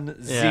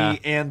 Option, Z,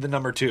 and the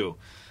number 2.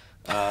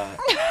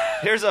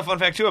 Here's a fun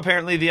fact, too.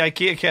 Apparently, the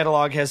IKEA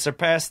catalog has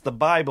surpassed the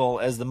Bible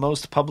as the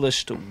most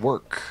published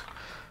work.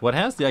 What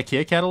has the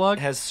IKEA catalog?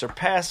 Has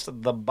surpassed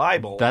the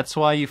Bible. That's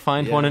why you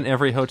find one in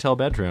every hotel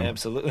bedroom.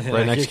 Absolutely.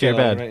 Right next to your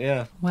bed. Right,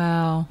 yeah.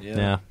 Wow.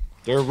 Yeah.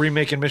 They're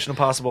remaking Mission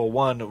Impossible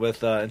 1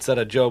 with, instead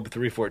of Job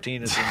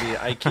 3:14, it's going to be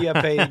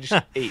IKEA page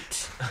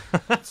 8.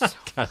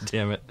 God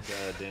damn it.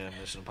 God damn,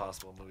 Mission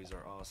Impossible movies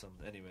are awesome.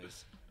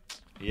 Anyways.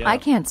 I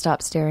can't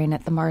stop staring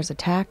at the Mars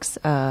Attacks.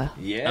 Yeah. Oh,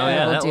 yeah,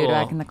 little that dude little-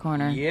 back in the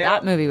corner. Yeah.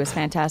 That movie was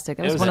fantastic.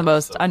 That was was one of the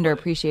most so funny.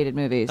 underappreciated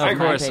movies. Of in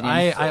my course,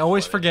 opinion. I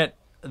always forget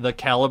the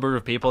caliber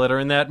of people that are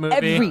in that movie.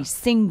 Every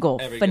single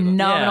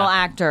phenomenal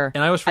actor.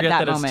 And I always forget at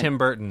that moment. it's Tim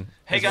Burton.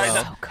 Hey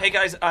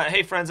guys,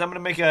 hey friends, I'm going to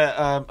make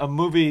a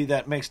movie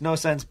that makes no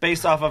sense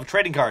based off of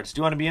trading cards. Do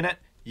you want to be in it?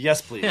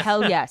 Yes, please.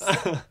 Hell yes.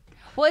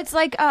 Well, it's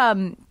like,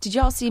 did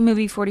y'all see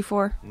movie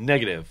 44?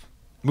 Negative.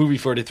 Movie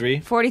 43?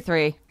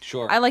 43.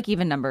 Sure. I like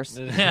even numbers.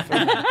 It's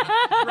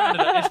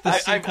the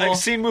sequel. I've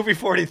seen movie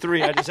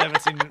 43. I just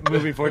haven't seen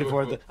movie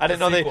 44. I didn't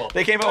know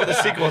they came out with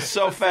a sequel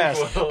so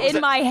fast.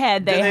 In my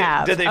head, they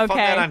have. Did they okay. fund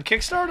that on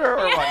Kickstarter or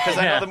what? Because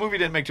I know the movie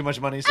didn't make too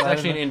much money. So It's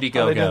actually an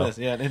Indiegogo.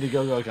 Yeah, an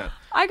Indiegogo account.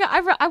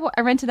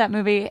 I rented that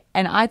movie,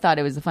 and I thought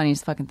it was the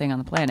funniest fucking thing on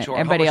the planet. Sure.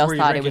 Everybody How much else were you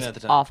thought it drinking was at the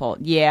time? awful.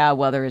 Yeah,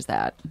 well, there is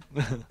that.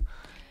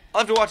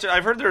 I'll have to watch it.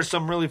 I've heard there's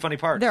some really funny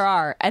parts. There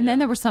are. And then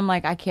there was some,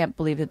 like, I can't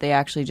believe that they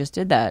actually just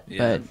did that.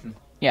 Yeah. But,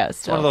 yeah, It's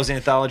still. one of those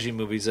anthology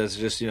movies that's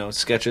just,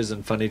 sketches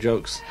and funny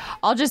jokes.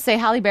 I'll just say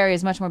Halle Berry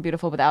is much more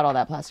beautiful without all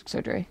that plastic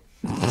surgery.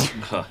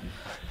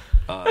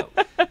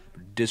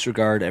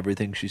 Disregard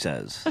everything she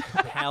says.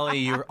 Hallie,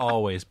 you're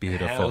always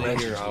beautiful. Hallie,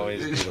 you're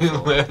always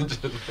beautiful.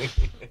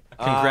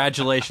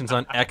 Congratulations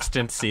on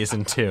Extant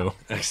Season 2.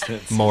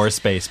 Excellent. More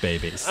space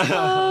babies.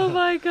 Oh,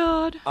 my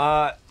God.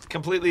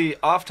 Completely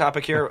off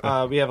topic here.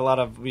 We have a lot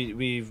of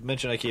we've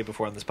mentioned IKEA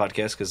before on this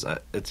podcast because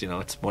it's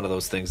it's one of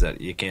those things that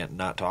you can't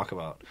not talk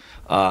about.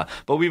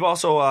 But we've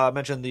also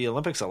mentioned the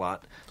Olympics a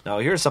lot. Now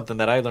here's something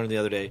that I learned the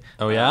other day.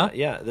 Oh yeah,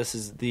 yeah. This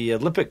is the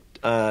Olympic.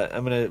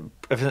 I'm going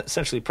to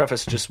essentially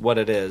preface just what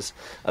it is,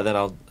 then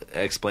I'll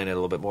explain it a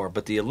little bit more.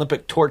 But the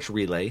Olympic torch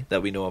relay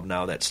that we know of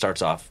now that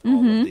starts off all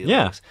of the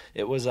Olympics.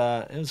 It was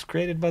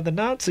created by the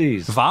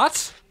Nazis.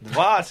 What?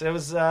 What? It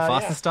was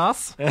Was ist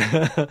das?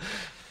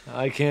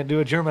 I can't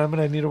do a German. I'm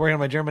going to need to work on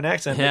my German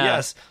accent. Yeah. But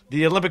yes,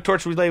 the Olympic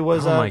torch relay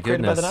was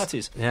created by the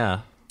Nazis. Yeah.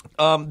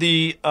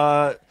 The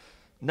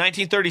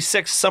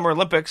 1936 Summer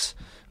Olympics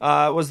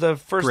was the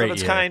first Great of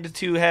its year. kind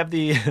to have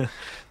the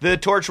the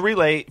torch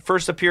relay.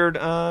 First appeared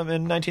in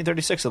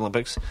 1936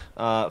 Olympics.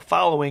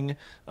 Following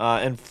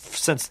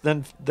since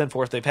then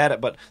forth they've had it.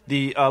 But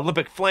the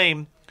Olympic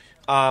flame.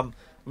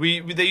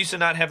 They used to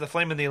not have the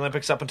flame in the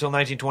Olympics up until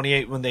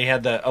 1928 when they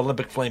had the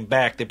Olympic flame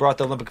back. They brought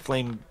the Olympic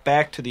flame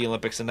back to the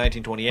Olympics in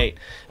 1928.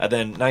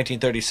 Then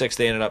 1936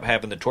 they ended up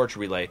having the torch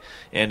relay,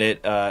 and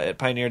it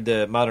pioneered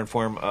the modern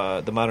form,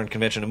 the modern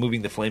convention of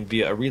moving the flame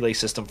via a relay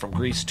system from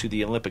Greece to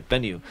the Olympic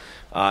venue.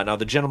 Now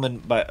the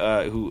gentleman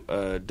who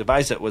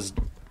devised it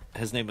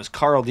his name was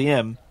Karl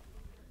Diem.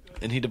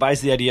 And he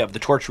devised the idea of the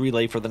torch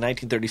relay for the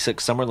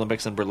 1936 Summer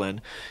Olympics in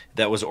Berlin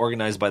that was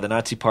organized by the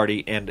Nazi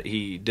Party, and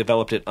he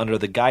developed it under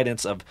the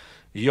guidance of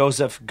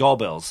Joseph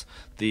Goebbels.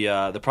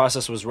 The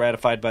process was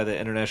ratified by the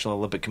International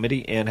Olympic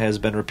Committee and has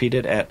been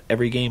repeated at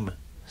every game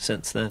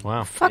since then.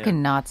 Wow.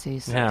 Fucking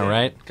Nazis. Yeah,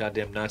 right?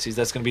 Goddamn Nazis.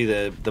 That's going to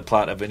be the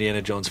plot of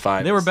Indiana Jones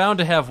 5. They were bound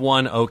to have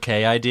one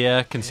okay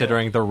idea,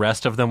 considering the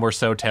rest of them were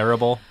so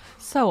terrible.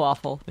 So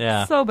awful.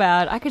 Yeah. So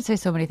bad. I could say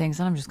so many things,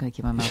 and I'm just going to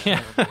keep my mouth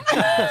shut.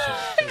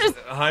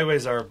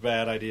 Highways are a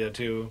bad idea,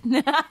 too.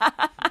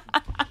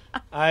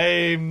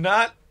 I'm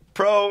not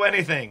pro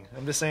anything.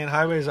 I'm just saying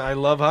highways. I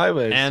love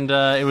highways. And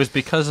it was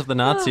because of the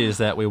Nazis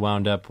that we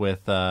wound up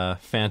with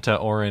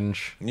Fanta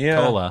Orange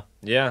Cola.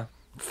 Yeah.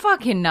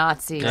 Fucking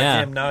Nazis. Yeah.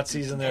 Goddamn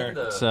Nazis in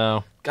there.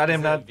 So,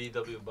 Goddamn not.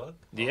 VW Bug?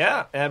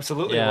 Yeah,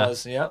 absolutely Yeah. it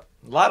was. Yeah.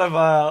 A lot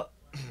of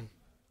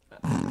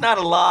not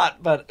a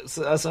lot, but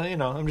so,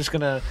 I'm just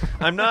gonna.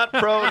 I'm not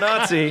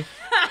pro-Nazi,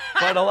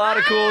 but a lot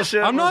of cool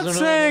shit. I'm not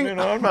saying.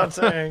 I'm not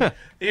saying.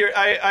 Here,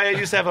 I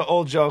used to have an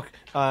old joke.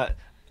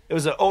 It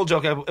was an old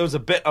joke. It was a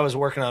bit I was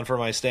working on for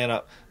my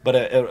stand-up, but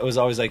it was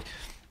always like,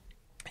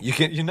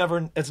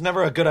 it's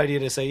never a good idea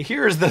to say,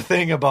 here's the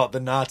thing about the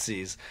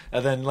Nazis,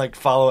 and then like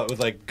follow it with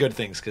like good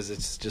things, because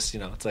it's just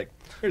it's like,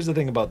 here's the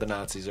thing about the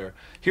Nazis, or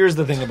here's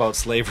the thing about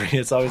slavery.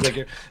 It's always like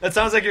it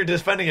sounds like you're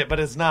defending it, but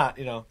it's not.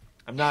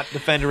 I'm not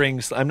defending.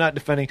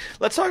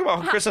 Let's talk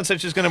about how Kristen said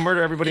she's going to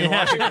murder everybody in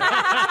Washington.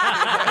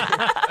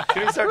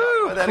 Can we start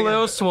talking about that again?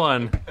 close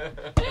one.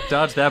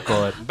 Dodge that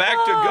bullet. Back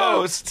to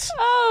ghosts.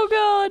 Oh,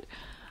 God.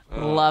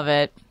 Love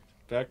it.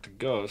 Back to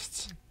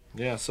ghosts.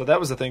 Yeah, so that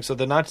was the thing. So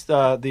the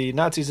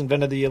Nazis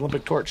invented the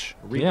Olympic torch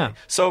relay. Yeah.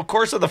 So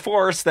Course of the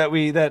Force that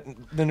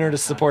the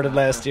Nerdists supported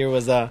last year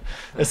was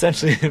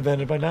essentially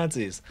invented by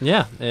Nazis.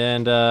 Yeah,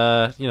 and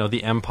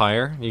the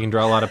Empire. You can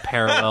draw a lot of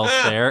parallels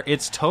there.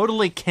 It's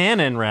totally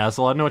canon,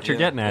 Razzle. I know what you're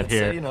getting at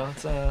here.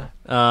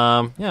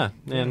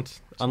 And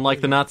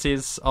unlike the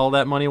Nazis, all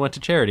that money went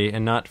to charity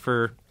and not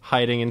for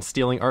hiding and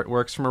stealing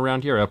artworks from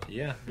around Europe.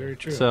 Yeah, very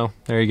true. So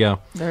there you go.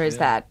 There is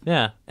that.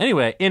 Yeah.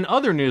 Anyway, in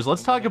other news,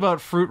 let's talk about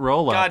fruit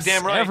roll-ups.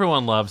 Goddamn right.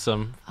 Everyone loves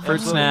them.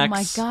 Fruit snacks. Oh,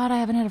 my God. I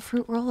haven't had a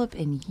fruit roll-up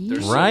in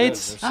years.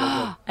 Right?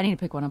 I need to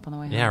pick one up on the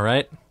way home. Yeah,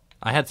 right?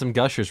 I had some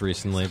Gushers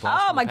recently.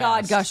 blast Oh, from my the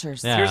God. past.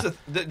 Gushers. Yeah. Here's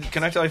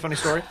can I tell you a funny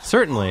story?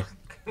 Certainly.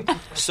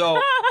 So,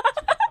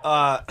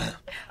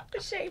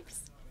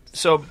 Shapes.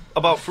 so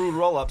about fruit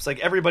roll-ups, like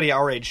everybody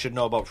our age should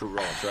know about fruit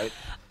roll-ups, right?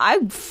 I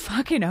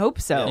fucking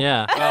hope so.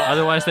 Yeah.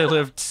 Otherwise, they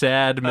lived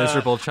sad,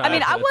 miserable I childhoods.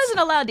 mean, I wasn't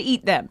allowed to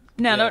eat them.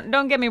 No,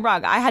 don't get me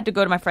wrong. I had to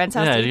go to my friend's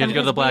house. Yeah, to eat you had to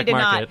them go to the because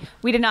black market.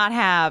 We did not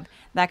have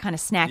that kind of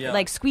snack. Yeah.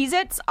 Like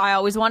Squeeze-Its, I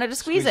always wanted to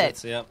squeeze it.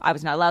 Squeeze-Its, yeah. I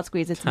was not allowed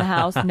Squeeze-Its in the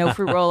house. No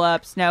fruit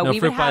roll-ups. No, No we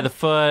fruit would by have, the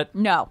foot.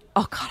 No.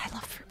 Oh, God, I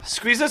love fruit.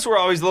 Squeeze-Its were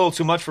always a little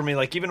too much for me.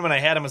 Like, even when I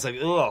had them, I was like,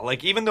 ugh.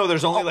 Like, even though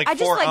there's only, I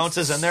just 4 like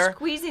ounces in there.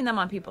 squeezing them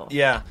on people.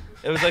 Yeah.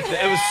 It was like,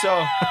 it was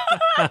so...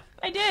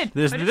 I did.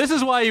 This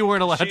is why you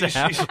weren't allowed to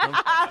have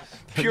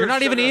them. You're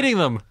not even eating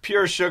them.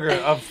 Pure sugar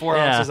of 4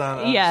 Yeah. ounces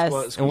on Yes.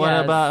 squeeze. And what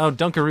Yes. about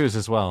Dunkaroos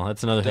as well?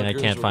 That's another thing I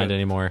Dunkaroos can't were find good.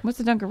 anymore. What's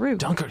a Dunkaroo? You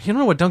don't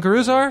know what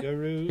Dunkaroos are?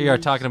 Dunkaroos. You are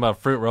talking about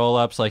fruit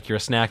roll-ups like you're a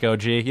snack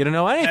OG. You don't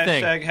know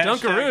anything. Hashtag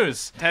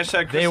Dunkaroos.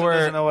 Kristen They were-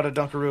 doesn't know what a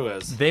Dunkaroo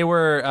is. They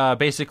were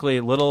basically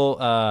little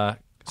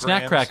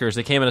snack Grams. crackers.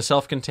 They came in a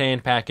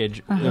self-contained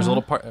package. There was a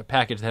little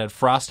package that had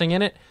frosting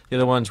in it. The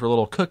other ones were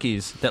little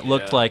cookies that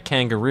looked Yeah. like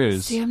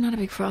kangaroos. See, I'm not a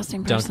big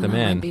frosting Dunk person. them That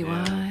in. might be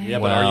why. Yeah,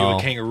 but are you Well-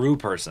 a kangaroo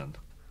person?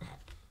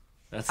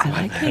 That's I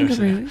like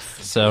kangaroos.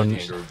 So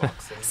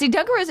See,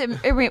 Dunkaroos,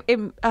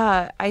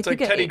 I think like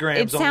Teddy it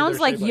Grahams, only sounds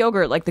they're like shaped like-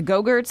 yogurt, like the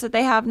Go-Gurts that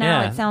they have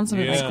now. Yeah. It sounds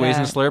something Yeah. like squeeze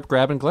that. and slurp,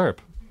 grab and glurp.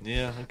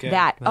 Yeah, okay.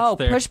 That. Oh,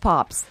 their- Push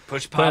Pops.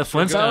 Push Pops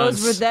were good.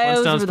 Flintstones. Those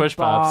Flintstones were the Push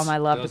Pops. bomb. I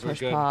love Those the were Push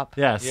good. Pop.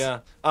 Yes.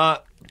 Yeah.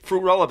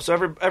 Fruit roll-up. So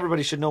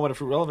everybody should know what a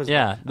fruit roll-up is.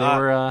 Yeah, they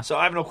were, So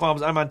I have no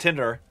qualms. I'm on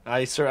Tinder.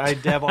 I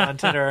dabble on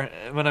Tinder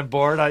when I'm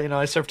bored.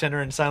 I surf Tinder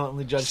and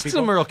silently judge people.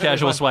 Some real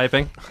casual Fun.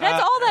 swiping.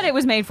 That's all that it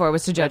was made for,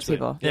 was to judge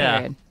people. Yeah.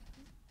 Period.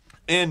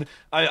 And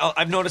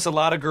I've noticed a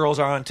lot of girls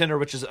are on Tinder,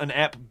 which is an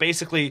app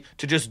basically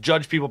to just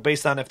judge people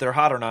based on if they're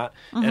hot or not.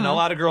 And a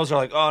lot of girls are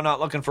like, "Oh, not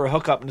looking for a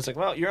hookup," and it's like,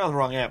 "Well, you're on the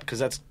wrong app because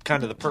that's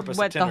kind of the purpose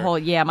What of the Tinder." whole,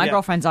 my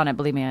girlfriend's on it,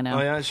 believe me, I know.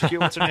 Oh yeah, she's cute.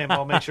 What's her name?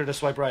 I'll make sure to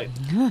swipe right.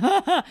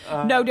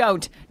 No,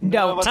 don't.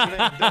 Oh, what's her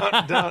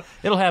name? Don't.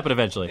 It'll happen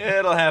eventually.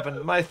 It'll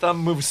happen. My thumb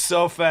moves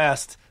so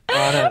fast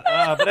on it.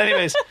 But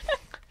anyways,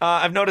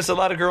 I've noticed a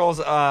lot of girls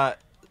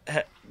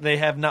they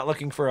have not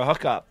looking for a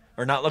hookup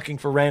or not looking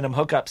for random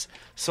hookups.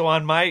 So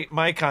on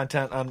my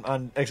content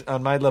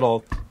on my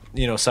little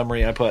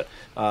summary, I put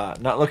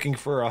not looking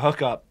for a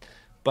hookup,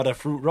 but a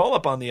fruit roll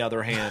up on the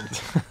other hand.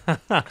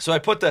 So I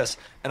put this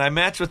and I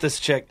matched with this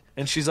chick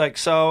and she's like,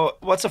 "So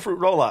what's a fruit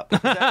roll up?"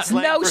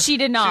 No, she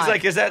did not. She's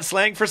like, "Is that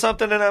slang for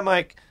something?" And I'm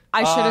like,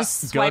 I should have Go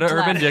swiped to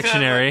Urban left.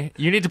 Dictionary.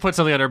 You need to put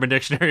something on Urban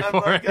Dictionary I'm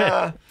for like, it.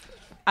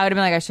 I would have been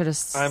like, I should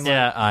have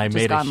Yeah, I just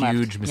made a gone left.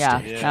 huge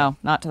mistake. Yeah. No,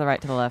 not to the right,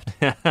 to the left.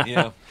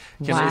 yeah.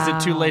 Is it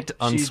too late to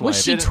unswipe?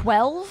 Was she Did it.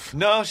 12?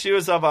 No, she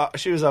was of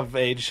Was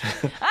age.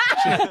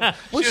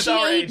 she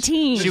our age.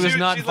 18? She was She-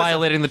 not she-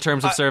 violating the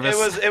terms of service.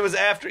 It was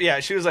after. Yeah,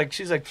 she's like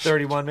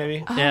 31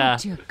 maybe. yeah.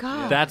 Dear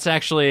God. That's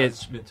actually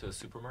Been to a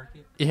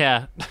supermarket?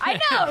 yeah. I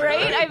know,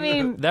 right? I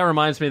mean, That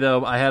reminds me,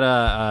 though. I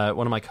had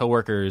one of my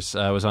coworkers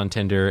was on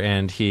Tinder,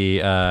 and he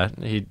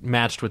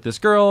matched with this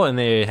girl, and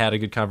they had a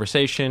good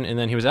conversation. And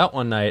then he was out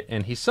one night,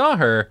 and he saw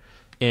her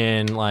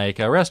in like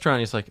a restaurant.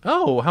 He's like,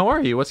 "Oh, how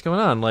are you? What's going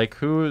on? Like,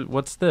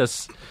 what's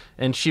this?"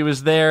 And she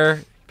was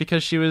there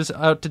because she was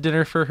out to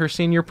dinner for her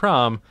senior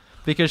prom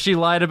because she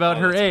lied about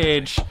her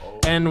age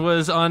and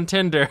was on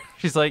Tinder.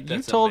 She's like, "You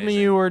That's told me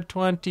amazing. you were I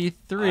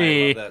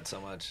 23. love that so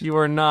much. You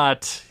are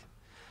not."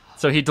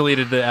 So he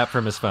deleted the app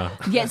from his phone.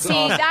 yeah, see,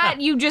 that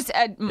you just...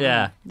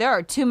 Yeah. There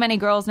are too many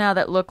girls now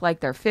that look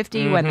like they're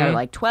 50 when they're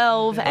like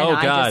 12, and Oh,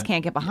 I God. just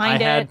can't get behind I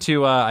it. had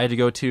to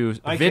go to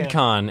I can't.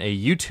 VidCon, a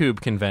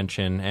YouTube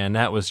convention, and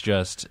that was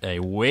just a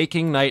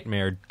waking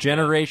nightmare.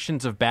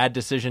 Generations of bad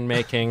decision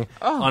making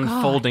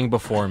unfolding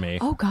before me.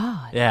 Oh,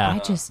 God. Yeah. I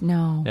just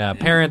know. Yeah,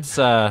 parents,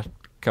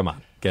 come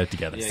on, get it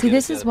together. Yeah. See, Get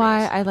this it is together, why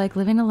parents. I like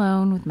living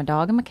alone with my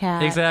dog and my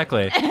cat.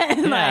 Exactly.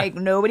 Like,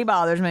 nobody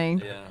bothers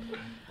me. Yeah,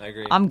 I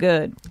agree. I'm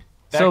good.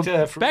 So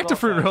back to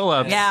fruit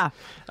roll-ups. Yeah.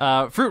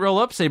 Fruit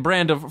roll-ups, a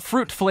brand of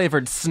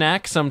fruit-flavored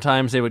snack.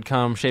 Sometimes they would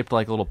come shaped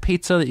like a little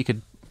pizza that you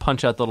could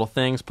punch out the little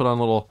things, put on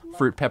little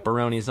fruit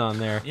pepperonis on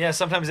there. Yeah,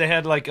 sometimes they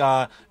had like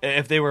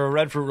if they were a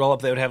red fruit roll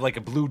up, they would have like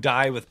a blue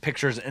dye with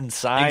pictures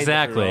inside. the fruit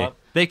Exactly. roll-up.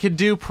 They could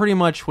do pretty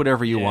much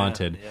whatever you Yeah,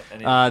 wanted.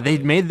 yeah, They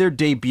made their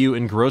debut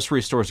in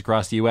grocery stores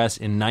across the U.S.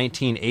 in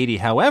 1980.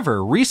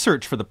 However,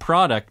 research for the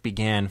product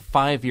began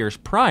 5 years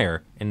prior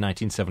in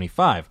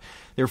 1975.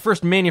 They were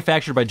first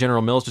manufactured by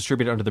General Mills,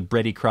 distributed under the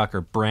Betty Crocker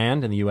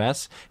brand in the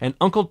U.S., and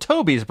Uncle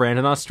Toby's brand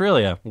in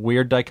Australia.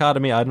 Weird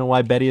dichotomy. I don't know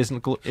why Betty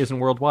isn't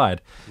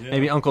worldwide.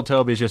 Maybe Uncle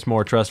Toby's just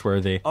more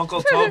trustworthy.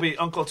 Uncle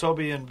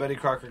Toby and Betty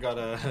Crocker got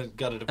a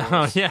divorce.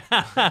 Oh, yeah.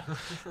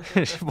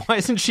 Why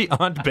isn't she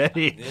Aunt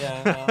Betty?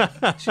 Yeah,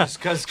 no.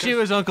 She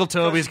was Uncle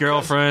Toby's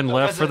girlfriend,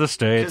 left for the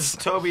States.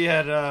 Because Toby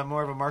had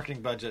more of a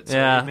marketing budget, so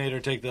Yeah. he made her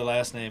take the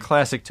last name.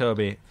 Classic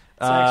Toby.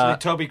 It's actually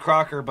Toby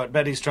Crocker, but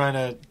Betty's trying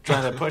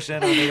to push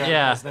in on the Yeah.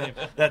 last name.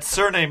 That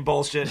surname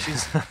bullshit.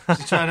 She's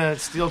trying to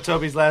steal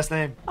Toby's last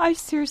name. I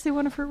seriously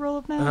want a fruit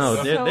roll-up now.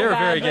 Oh, they were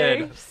very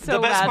good. So The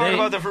best part badly.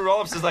 about the fruit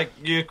roll-ups is like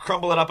you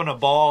crumble it up in a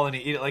ball and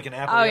you eat it like an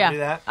apple. Oh You ever yeah, do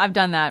that? I've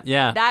done that.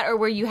 Yeah. that or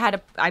where you had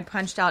I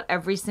punched out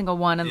every single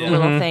one of the Yeah.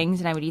 little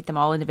things, and I would eat them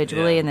all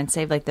individually, Yeah. and then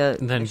save like the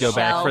And then the go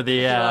back shell for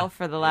the, shell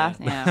for the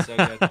last. Yeah. So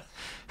good.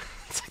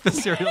 the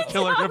serial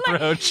killer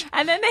approach.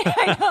 And then they,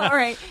 I know,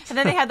 right? And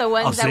then they had the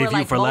ones that were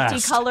like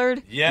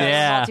multicolored,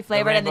 Yeah.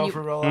 multi-flavored, and then you,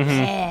 Fruit Roll-Ups.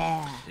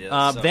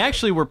 yeah. They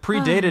actually were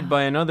predated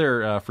by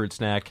another fruit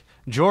snack,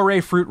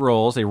 Joray Fruit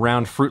Rolls, a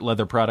round fruit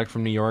leather product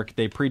from New York.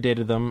 They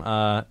predated them.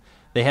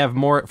 They have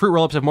more fruit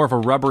roll-ups have more of a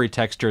rubbery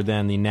texture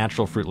than the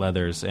natural fruit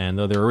leathers, and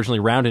though they were originally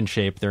round in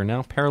shape, they're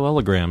now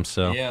parallelograms.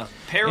 So, Yeah.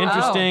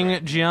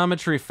 interesting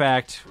geometry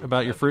fact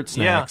about your fruit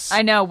snacks.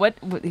 I know. What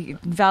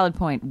valid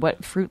point?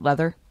 What fruit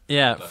leather?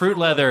 Yeah, fruit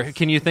leather.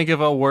 Can you think of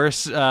a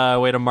worse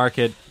way to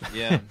market?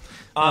 Yeah.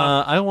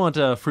 I want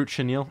a fruit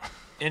chenille.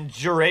 And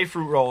Joray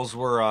fruit rolls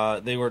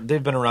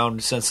they've been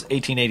around since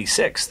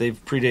 1886.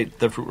 They've predated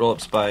the fruit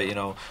roll-ups by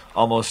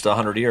almost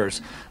 100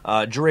 years.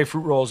 Joray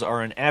fruit rolls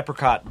are an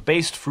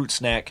apricot-based fruit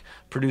snack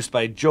produced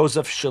by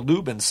Joseph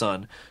Shaloub and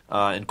Son,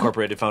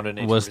 Incorporated, founded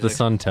in 1836. Was the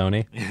son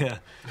Tony? Yeah,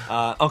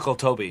 Uncle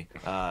Toby.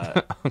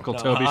 Uncle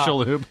Toby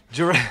Shaloub.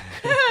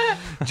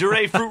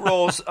 Joray fruit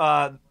rolls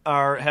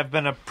have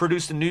been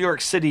produced in New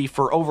York City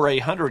for over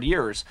 100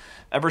 years,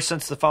 ever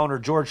since the founder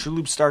George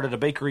Shaloub started a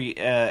bakery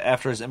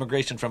after his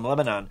immigration from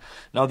Lebanon.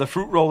 Now, the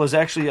fruit roll is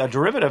actually a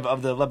derivative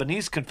of the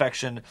Lebanese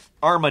confection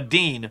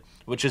armadine,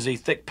 which is a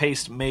thick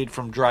paste made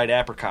from dried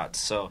apricots.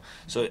 So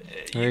There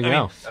you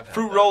go.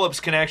 Fruit roll-ups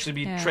can actually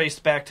be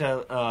traced back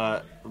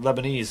to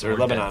Lebanese or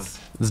Lebanon.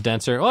 It's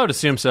denser. Well, I would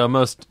assume so.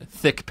 Most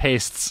thick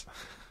pastes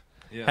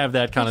have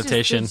that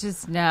connotation. It's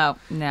just no.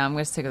 I'm going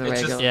to stick with the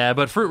It's regular. just- Yeah,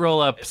 but fruit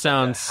roll-up It's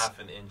sounds... like a half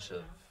an inch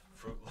of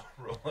fruit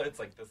roll. It's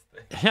like this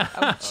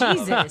thing.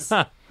 Jesus.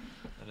 And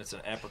it's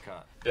an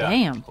apricot.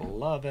 Damn.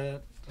 Love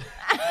it.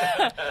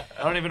 I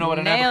don't even know what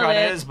an Nailed apricot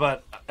it. is,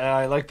 but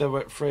I like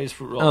the phrase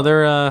fruit roll. Oh,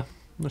 they're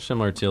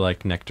similar to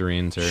like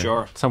nectarines or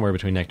Sure. somewhere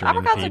between nectarine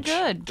Apricots are and peach.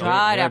 good.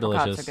 Dried They're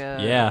apricots delicious. are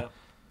good. Yeah.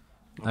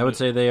 I would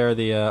say they are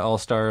the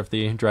all-star of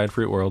the dried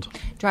fruit world.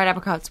 Dried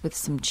apricots with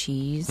some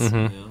cheese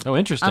Oh,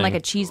 interesting. on like a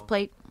cheese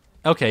plate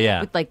Okay, yeah.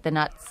 with like the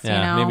nuts. Yeah,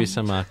 you know? maybe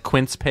some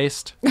quince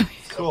paste.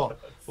 Cool.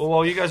 Well,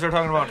 while you guys are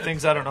talking about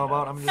things I don't know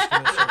about, I'm just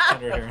going to search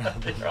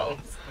Tinder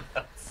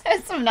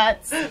here. some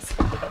nuts.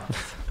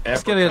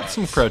 Let's get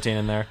some protein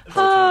in there.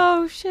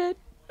 Oh shit!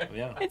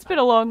 Yeah. It's been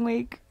a long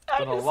week. It's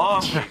been a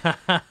long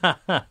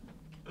week.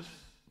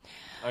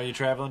 Are you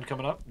traveling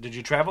coming up? Did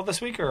you travel this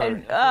week, or I feel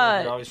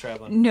like you're always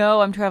traveling?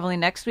 No, I'm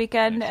traveling next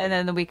weekend, and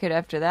then the weekend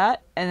after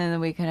that, and then the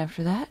weekend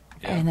after that,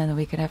 and then the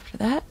weekend after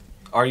that.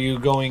 Are you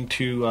going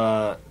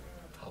to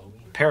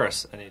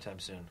Paris anytime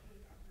soon?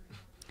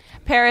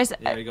 Paris.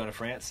 Yeah, are you going to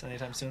France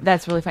anytime soon?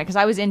 That's really fun because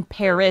I was in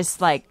Paris,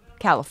 like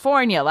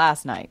California,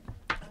 last night.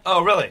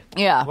 Oh, really?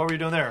 Yeah. What were you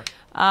doing there?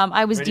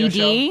 I was Radio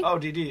DD. show? Oh,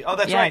 DD. Oh,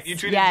 that's Yes, right. You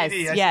tweeted yes,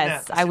 DD.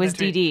 yes. I was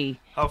DD.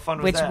 How fun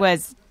was which that?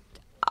 was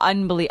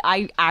unbelievable.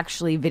 I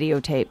actually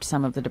videotaped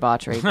some of the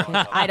debauchery.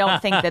 I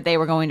don't think that they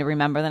were going to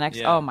remember the next.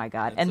 Yeah, Oh my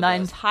god! that's And the the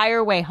best.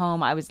 entire way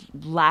home, I was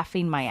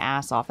laughing my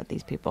ass off at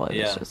these people. It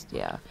Yeah. was just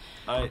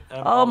I'm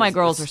Oh, my always-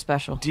 girls it's- are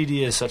special.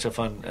 DD is such a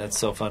fun. It's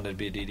so fun to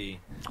be a DD.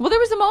 Well, there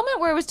was a moment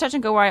where it was touch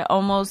and go where I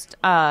almost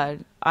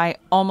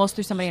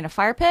threw somebody in a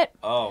fire pit.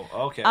 Oh,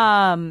 okay.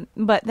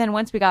 But then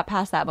once we got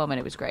past that moment,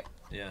 it was great.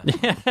 Yeah.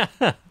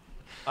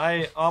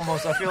 I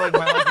feel like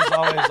my life is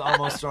always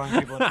almost throwing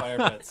people in fire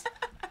pits.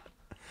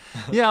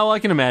 Yeah, well, I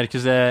can imagine,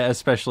 because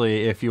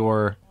especially if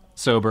you're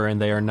sober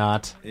and they are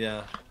not,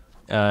 Yeah.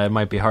 it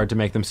might be hard to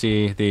make them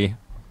see the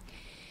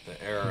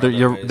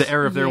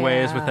error of their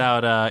ways Yeah.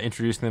 without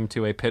introducing them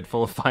to a pit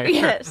full of fire.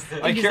 Yes,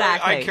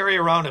 exactly. I carry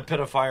around a pit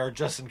of fire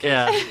just in case.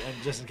 Yeah.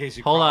 And just in case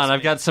you. Hold cross on, me.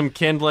 I've got some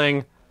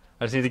kindling.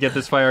 I just need to get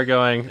this fire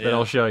going, then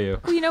I'll show you.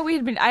 Well,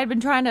 I had been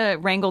trying to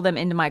wrangle them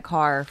into my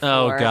car for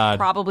Oh, God.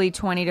 probably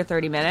 20 to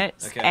 30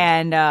 minutes. Okay.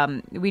 And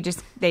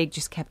they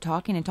just kept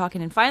talking and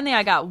talking. And finally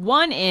I got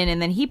one in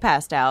and then he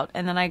passed out.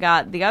 And then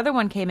the other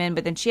one came in,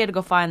 but then she had to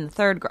go find the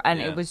third.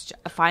 And it was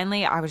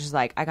finally, I was just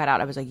like, I got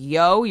out. I was like,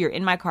 yo, you're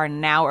in my car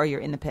now or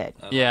you're in the pit.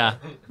 Yeah.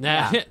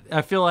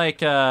 I feel like,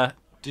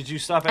 Did you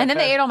stop? At And then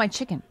they Fast- ate all my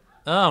chicken.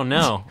 oh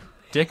no.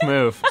 Dick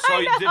move. So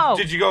know.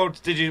 did you go?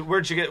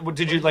 Where'd you get?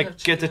 Did you like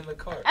get in the? the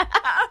car.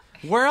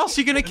 Where else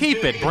are you going to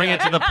keep it? Bring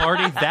it to the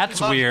party? That's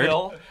weird.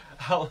 Bill?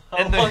 How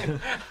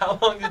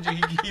long did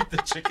you keep the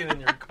chicken in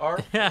your car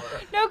for?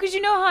 No, because you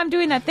know how I'm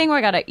doing that thing where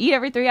I got to eat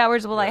every 3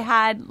 hours? Well, I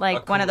had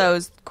like one of cooler.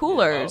 those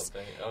coolers.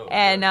 Oh,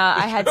 And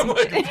I had some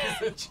chicken.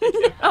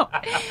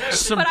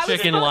 Some But I was chicken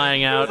supposed-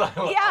 lying out.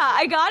 Yeah,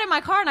 I got in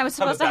my car and I was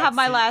supposed to have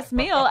my last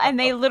meal, and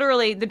they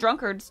literally, the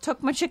drunkards,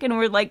 took my chicken and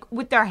were like,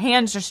 with their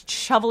hands just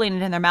shoveling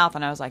it in their mouth,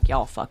 and I was like,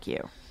 y'all, fuck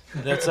you.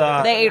 That's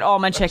They ate all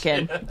my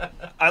chicken.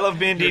 I love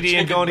being DD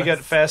and going to get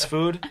fast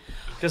food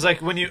because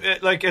like when you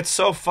it's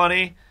so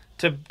funny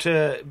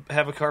to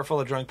have a car full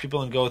of drunk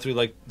people and go through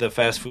like the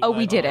fast food. Oh,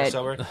 we did it.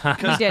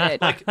 We did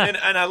it. Like, and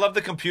I love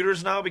the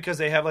computers now because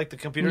they have like the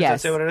computers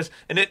Yes. that say what it is,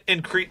 and it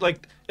increase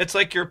like it's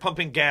like you're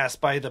pumping gas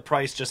by the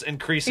price just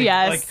increasing.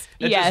 Yes, Like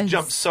it yes. just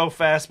jumps so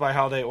fast by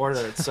how they order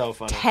it. It's so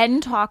funny.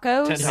 10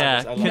 tacos. 10 tacos. Yeah.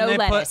 I love Can No they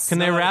lettuce. Can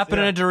they No wrap it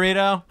in a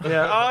Dorito?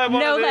 Yeah. Oh, I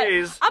want No one of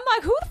lettuce. these. I'm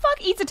like, who the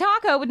fuck eats a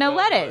taco with no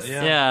lettuce?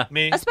 Yeah.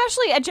 Me.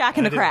 Especially at Jack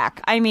in the do.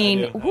 Crack. I mean,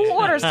 do. who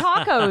orders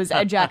tacos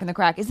at Jack in the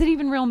Crack? Is it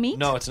even real meat?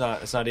 No, it's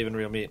not. It's not even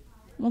real meat.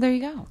 Well, there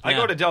you go. I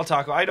go to Del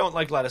Taco. I don't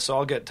like lettuce, so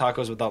I'll get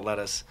tacos without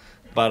lettuce.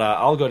 But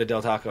I'll go to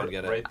Del Taco and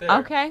get it. Right there.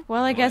 Okay,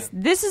 well, I guess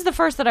this is the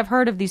first that I've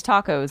heard of these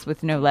tacos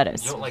with no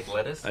lettuce. You don't like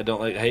lettuce? I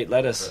don't like. Hate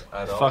lettuce.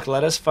 At all? Fuck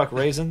lettuce. Fuck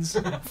raisins.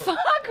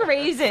 Fuck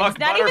raisins. Fuck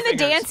Not even the Butterfingers.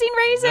 dancing No,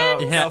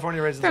 raisins Yeah.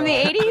 California raisins. from the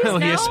I don't 80s? Well,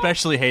 he No?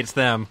 especially hates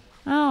them.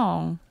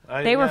 Oh,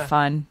 like. they were Yeah.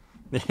 fun.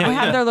 I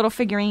have their little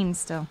figurines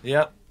still.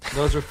 Yep,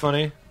 those were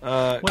funny.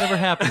 Whatever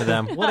happened to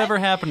them? Whatever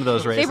happened to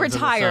those raisins? They in the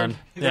retired. sun?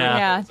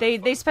 Yeah.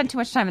 They spent too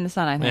much time in the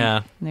sun, I think. Yeah.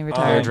 And they Their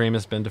retired. dream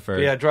has been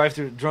deferred. Yeah,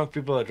 drive-through drunk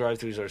people at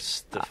drive-throughs are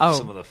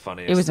some of the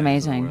funniest. it was things in the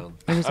amazing. world.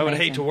 It was I would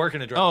amazing. hate to work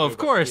in a drive-through. Oh, of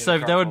but course. be in a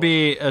car That would full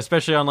be,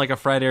 especially on like a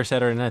Friday or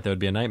Saturday night, that would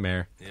be a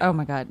nightmare. Oh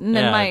my god! And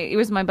then Yeah. it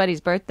was my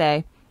buddy's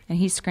birthday, and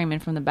he's screaming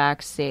from the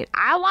back seat,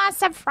 "I want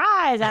some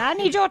fries, and I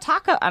need your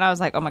taco." And I was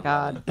like, "Oh my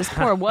god!" This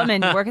poor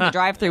woman working the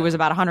drive-through was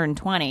about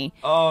 120,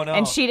 Oh no!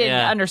 and she didn't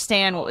Yeah.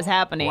 understand what was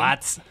happening.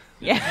 What?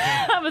 Yeah,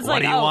 I was What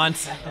like, do you "Oh,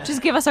 want?"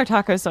 just give us our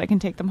tacos so I can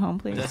take them home,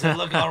 please." Does it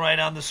look all right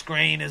on the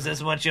screen? Is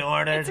this what you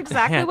ordered? That's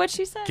exactly Yeah. what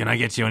she said. Can I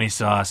get you any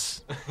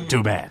sauce?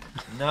 Too bad.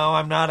 No,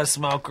 I'm not a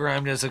smoker.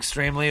 I'm just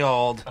extremely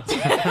old.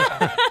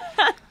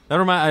 That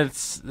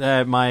reminds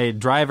my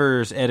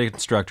driver's ed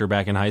instructor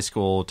back in high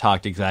school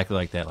talked exactly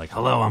like that. Like,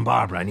 hello, I'm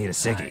Barbara. I need a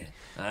sickie.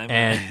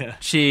 And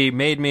she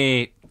made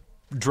me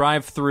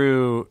drive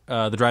through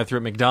the drive-through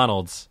at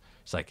McDonald's.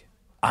 She's like,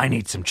 I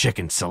need some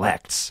chicken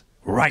selects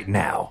right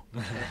now.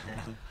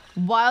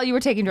 While you were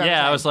taking driver's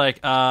Yeah, I ed. was like,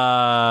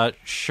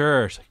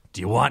 sure. She's like,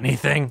 do you want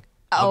anything?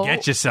 I'll Oh,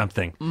 get you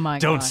something. my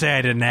Don't God. say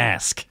I didn't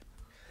ask.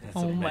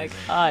 Oh my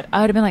god!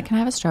 I would have been like, "Can I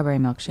have a strawberry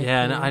milkshake?"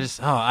 Yeah, and please?"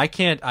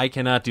 I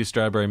cannot do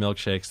strawberry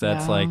milkshakes.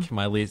 That's No. like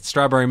my least.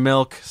 Strawberry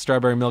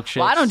milkshakes.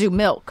 Well, I don't do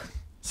milk.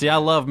 See, I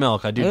love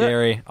milk. I do Ugh.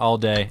 dairy all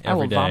day, I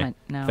will every day. vomit.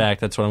 No. In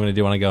fact, that's what I'm going to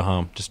do when I go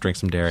home. Just drink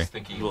some dairy.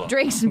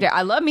 Drink some dairy.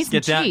 I love me some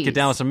cheese. Get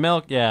down with some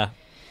milk. Yeah.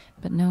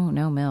 But no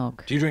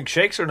milk. Do you drink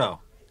shakes or no?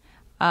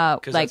 'Cause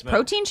Like that's milk.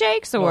 protein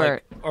shakes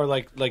or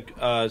like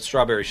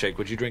strawberry shake.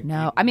 Would you drink?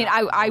 no? I mean,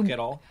 I milk at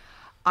all.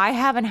 I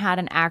haven't had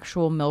an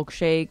actual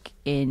milkshake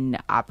in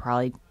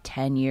probably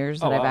 10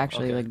 years that Oh, I've wow.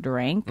 actually Okay. like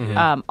drank.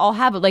 I'll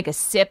have like a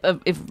sip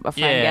of if a friend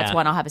Yeah. gets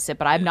one, I'll have a sip.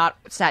 But I've not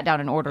sat down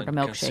and ordered a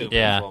Consume milkshake.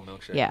 Yeah. full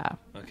milkshake. Yeah,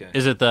 Okay.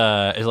 Is it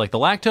like the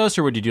lactose,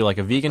 or would you do like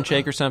a vegan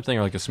shake or something,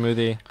 or like a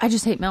smoothie? I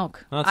just hate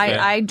milk. That's fair.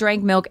 I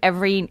drank milk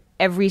every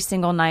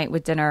single night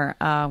with dinner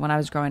when I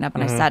was growing up,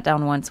 and I sat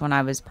down once when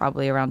I was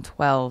probably around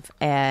 12,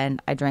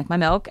 and I drank my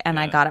milk, and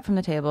I got it from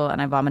the table,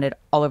 and I vomited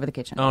all over the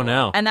kitchen. Oh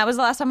no. And that was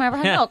the last time I ever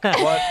had milk.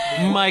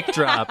 Mic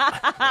drop.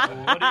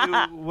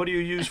 What do you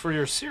use for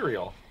your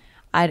cereal?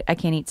 I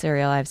can't eat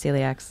cereal. I have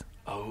celiacs.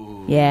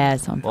 Oh. Yeah,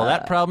 so I'm Well,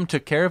 that problem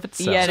took care of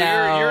itself. Yeah, So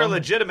no. you're a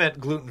legitimate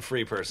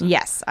gluten-free person.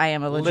 Yes, I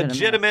am a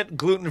legitimate.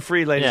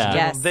 gluten-free, ladies Yeah. and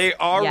gentlemen. Yes. They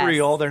are Yes.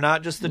 real. They're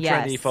not just the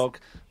Yes. trendy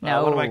folk.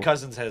 No. One of my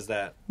cousins has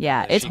that.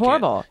 Yeah, she it's can't-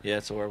 horrible. Yeah,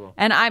 it's horrible.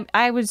 And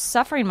I was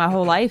suffering my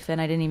whole life, and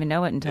I didn't even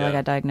know it until I Yeah.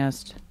 got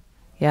diagnosed.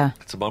 Yeah,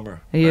 It's a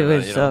bummer. it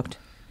was You know, sucked.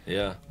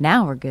 Yeah,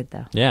 Now we're good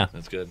though. Yeah.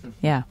 that's good.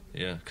 Yeah.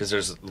 Yeah, because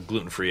there's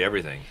gluten-free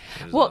everything.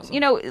 It's Well, awesome. you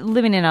know,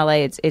 living in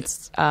LA,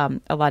 it's a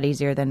lot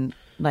easier than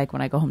like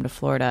when I go home to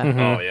Florida.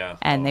 Oh yeah.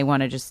 And they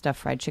want to just stuff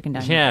fried chicken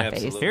down Yeah. your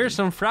face. Absolutely. Here's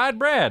some fried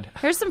bread.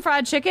 Here's some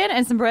fried chicken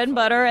and some bread and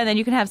butter, and then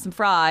you can have some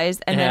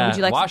fries, and then would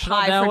you like Wash some it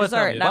all pie down for with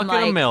dessert? a And I'm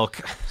bucket like, of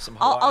milk. Some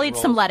I'll Hawaiian eat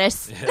some rolls.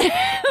 lettuce.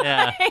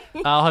 Yeah.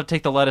 I'll have to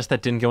take the lettuce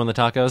that didn't go in the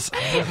tacos.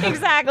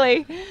 Exactly.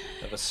 Have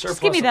a Just surplus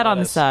give me of that on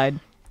the lettuce. side.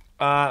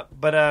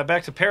 But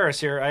back to Paris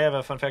here. I have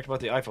a fun fact about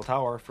the Eiffel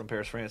Tower from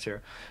Paris, France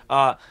here.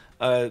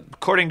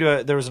 According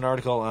to there was an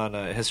article on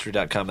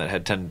history.com that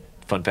had 10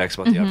 fun facts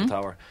about the Eiffel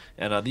Tower.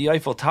 And the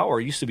Eiffel Tower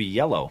used to be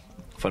yellow.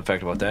 Fun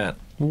fact about that.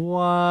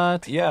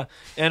 What? Yeah.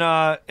 And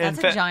That's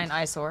a giant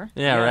eyesore.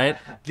 Yeah, right?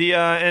 The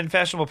in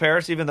fashionable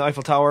Paris, even the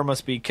Eiffel Tower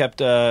must be kept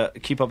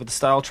keep up with the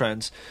style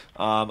trends.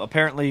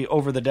 Apparently,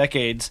 over the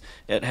decades,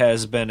 it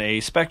has been a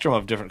spectrum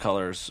of different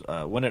colors.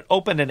 When it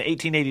opened in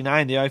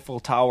 1889, the Eiffel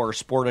Tower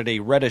sported a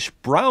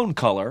reddish-brown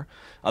color.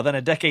 Then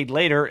a decade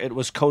later, it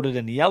was coated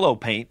in yellow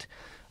paint.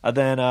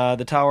 Then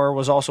the tower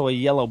was also a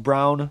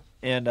yellow-brown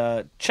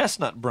and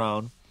chestnut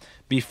brown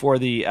before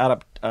the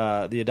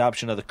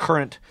adoption of the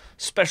current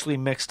specially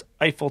mixed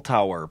Eiffel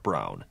Tower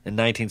brown in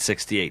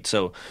 1968.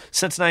 So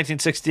since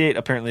 1968,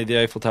 apparently the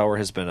Eiffel Tower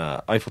has been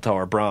Eiffel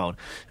Tower brown.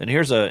 And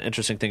here's an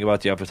interesting thing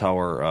about the Eiffel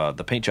Tower,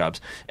 the paint jobs.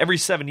 Every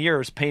 7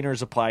 years,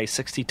 painters apply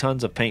 60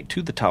 tons of paint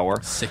to the tower.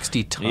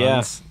 60 tons.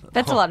 Yeah.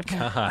 That's a lot of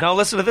paint. Now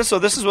listen to this. So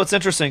this is what's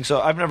interesting. So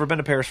I've never been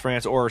to Paris,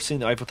 France, or seen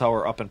the Eiffel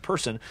Tower up in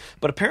person,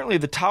 but apparently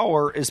the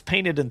tower is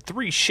painted in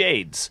 3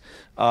 shades,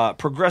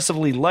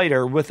 progressively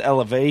lighter with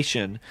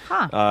elevation,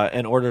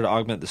 in order to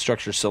augment the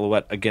structure's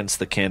silhouette against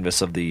the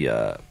canvas of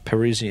the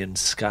Parisian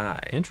sky.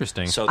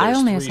 Interesting. So I there's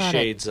only 3 saw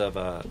shades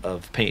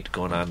of paint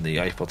going on in the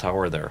Eiffel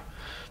Tower there.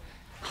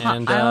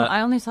 And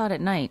I only saw it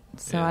at night,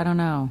 so I don't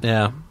know.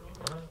 yeah,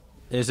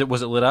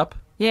 was it lit up?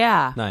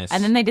 Yeah. Nice.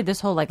 And then they did this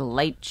whole, like,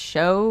 light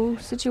show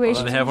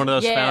situation. Oh, they have one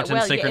of those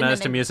fountains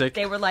synchronized to music?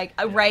 They were like,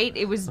 right,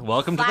 it was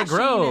Welcome to the flashing,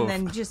 Grove.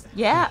 And then just,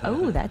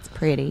 that's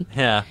pretty.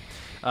 Yeah.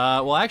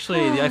 Well,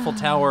 actually, the Eiffel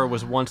Tower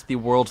was once the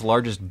world's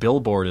largest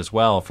billboard as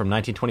well. From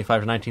 1925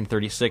 to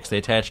 1936, they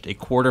attached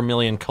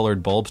 250,000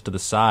 colored bulbs to the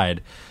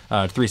side,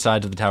 3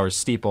 sides of the tower's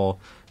steeple,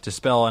 to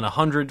spell in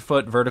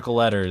 100-foot vertical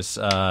letters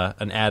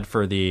an ad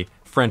for the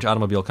French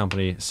automobile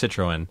company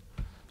Citroën.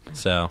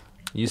 So,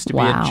 used to be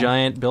a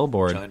giant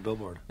billboard.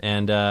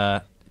 And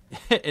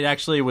it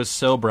actually was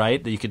so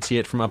bright that you could see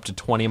it from up to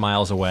 20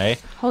 miles away.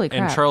 Holy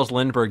crap. And Charles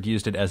Lindbergh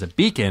used it as a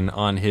beacon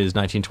on his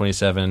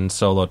 1927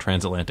 solo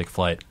transatlantic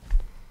flight.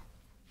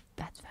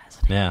 That's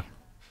fascinating. Yeah.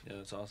 Yeah,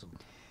 that's awesome.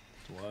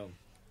 It's wild.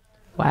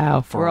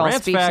 Wow. We're all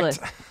France speechless.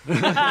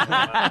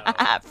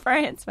 fact.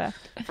 France fact.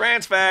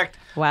 France fact.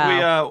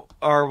 Wow. We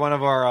are one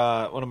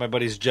of my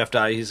buddies, Jeff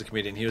Dye. He's a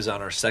comedian. He was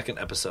on our 2nd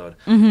episode,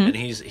 and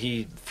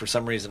he for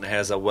some reason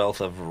has a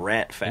wealth of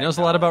rat facts. He knows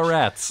a lot about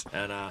rats.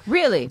 And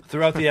Really?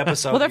 throughout the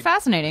episode, Well, they're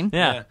fascinating.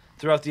 Yeah.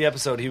 throughout the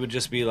episode, he would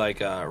just be like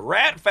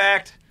rat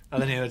fact,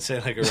 and then he would say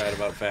like a rat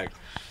about fact.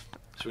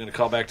 So we're gonna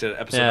call back to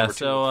episode number 2.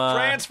 So,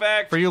 France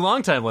fact For you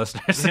longtime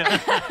listeners.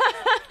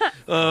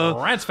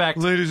 Rats fact.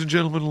 Ladies and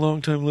gentlemen,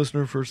 long-time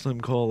listener, first-time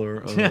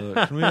caller.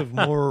 Can we have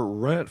more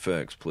rat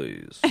facts,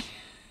 please?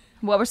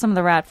 What were some of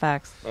the rat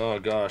facts? Oh,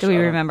 gosh. Do we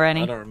remember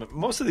any? I don't remember.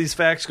 Most of these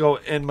facts go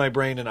in my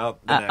brain and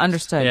out the next.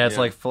 Understood. Yeah, it's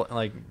like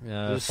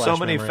There's flash so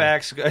many memory.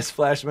 facts, guys,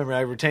 flash memory.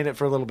 I retain it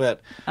for a little bit.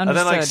 And then,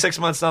 like, Understood. 6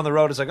 months down the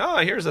road, it's like, oh,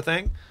 here's a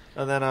thing.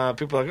 And then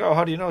people are like, oh,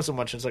 how do you know so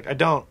much? It's like, I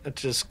don't. It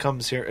just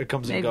comes here. It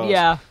comes and goes.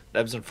 Yeah. It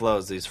ebbs and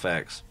flows, these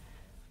facts.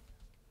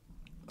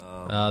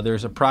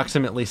 There's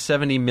approximately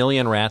 70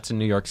 million rats in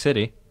New York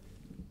City.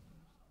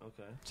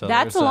 Okay. So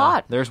That's there's, a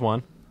lot. There's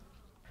one.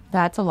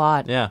 That's a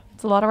lot. Yeah.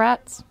 It's a lot of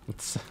rats.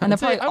 And they're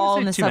probably all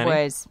in the too many.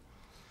 subways.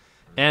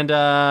 And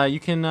you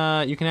can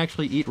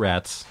actually eat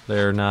rats.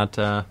 They're not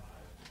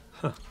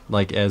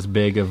like as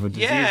big of a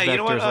disease Yeah, vector you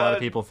know what? as a lot of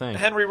people think.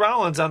 Henry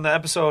Rollins on the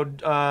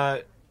episode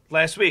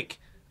last week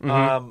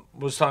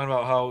was talking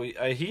about how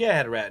he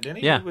had a rat, didn't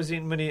he? Yeah. He was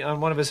eating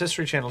on one of his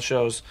History Channel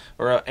shows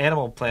or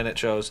Animal Planet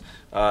shows.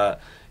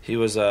 He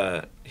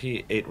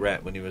ate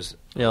rat when he was.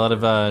 Yeah, a lot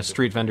of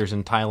street vendors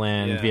in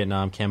Thailand,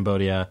 Vietnam,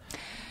 Cambodia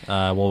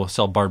will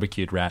sell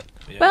barbecued rat.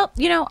 Yeah.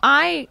 Well,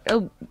 I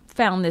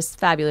found this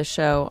fabulous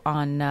show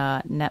on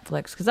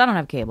Netflix because I don't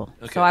have cable.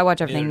 Okay. So I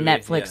watch everything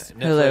Neither do we. Netflix,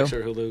 Yeah, Hulu. Netflix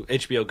or Hulu,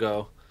 HBO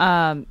Go.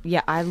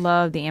 Yeah, I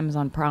love the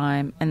Amazon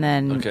Prime, and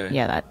then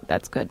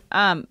that's good.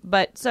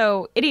 But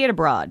so Idiot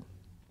Abroad.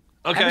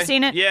 Okay. Have you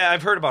seen it? Yeah,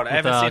 I've heard about it. I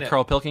With, haven't seen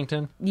Carl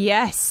Pilkington?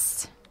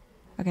 Yes.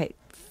 Okay.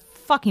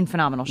 Fucking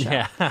phenomenal show.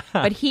 Yeah.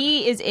 But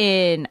he is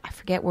in, I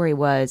forget where he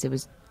was. It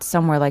was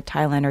somewhere like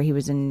Thailand, or he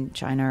was in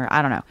China, or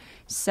I don't know.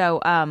 So,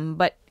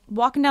 but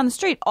walking down the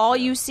street, all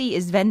you see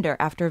is vendor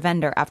after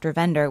vendor after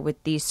vendor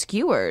with these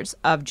skewers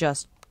of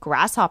just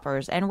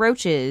grasshoppers and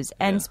roaches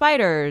and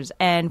spiders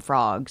and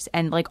frogs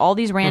and like all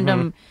these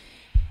random.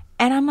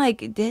 And I'm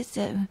like, this.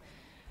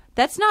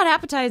 That's not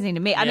appetizing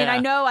to me. I mean, I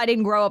know I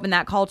didn't grow up in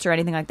that culture or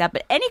anything like that,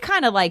 but any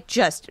kind of like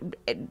just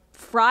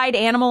fried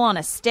animal on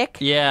a stick.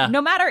 Yeah.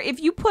 No matter if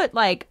you put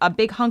like a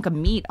big hunk of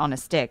meat on a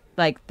stick,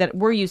 like that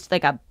we're used to,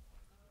 like a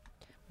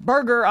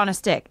burger on a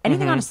stick.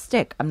 Anything on a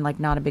stick, I'm like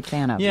not a big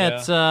fan of. Yeah,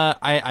 it's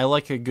I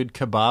like a good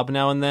kebab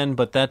now and then,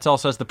 but that's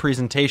also has the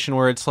presentation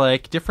where it's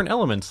like different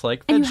elements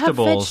like And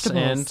vegetables, you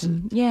have vegetables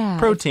and yeah,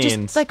 proteins. It's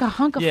just like a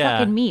hunk of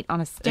fucking meat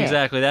on a stick.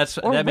 Exactly. That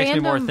Or makes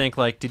me more random- think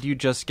like, did you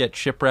just get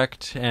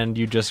shipwrecked and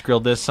you just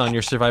grilled this on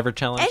your Survivor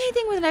challenge?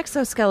 Anything with an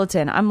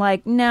exoskeleton, I'm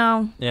like,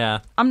 no. Yeah.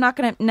 I'm not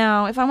gonna.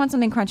 No, if I want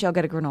something crunchy, I'll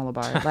get a granola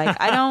bar. Like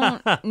I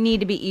don't need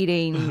to be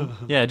eating.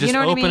 Yeah, just you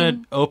know what I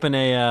mean? open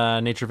a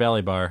Nature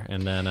Valley bar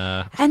and then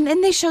And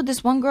then they showed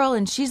this one girl,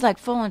 and she's like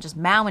full on just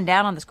mowing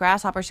down on this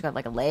grasshopper. She got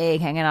like a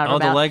leg hanging out of her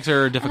the mouth. legs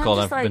are And I'm difficult,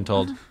 just I've been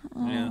told.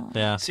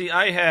 Yeah. See,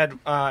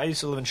 I used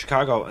to live in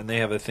Chicago, and they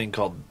have a thing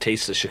called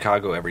Taste of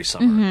Chicago every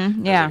summer. It's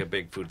yeah. like a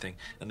big food thing.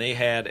 And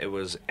it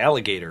was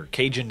alligator,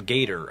 Cajun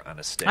gator on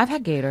a stick. I've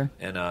had gator.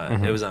 And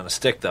it was on a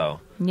stick, though.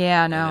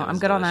 Yeah, no, And it I'm was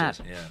good on delicious.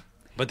 that. Yeah.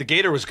 But the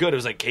gator was good. It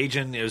was like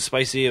Cajun. It was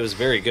spicy. It was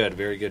very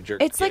good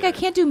jerk. It's like I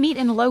can't do meat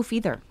in a loaf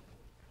either.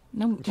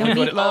 No meat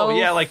loaf. Oh,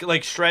 yeah,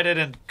 like shredded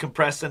and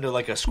compressed into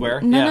like a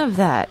square. None yeah. of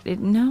that.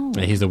 No.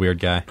 Yeah, he's the weird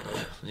guy.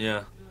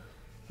 Yeah.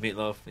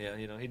 Meatloaf. Yeah,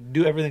 he'd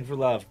do everything for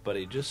love, but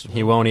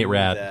he won't eat do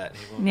rat. that.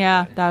 He won't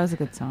Yeah, do that was a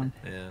good song.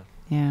 that. Yeah.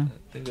 Yeah.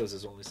 I think that was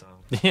his only song.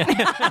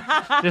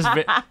 Just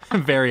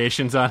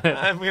variations on it.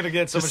 I'm gonna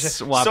get so Just much.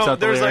 swaps So out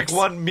the there's lyrics. like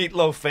one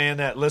Meatloaf fan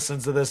that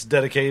listens to this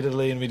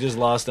dedicatedly, and we just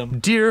lost him.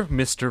 Dear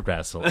Mr.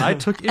 Basil, I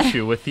took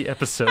issue with the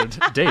episode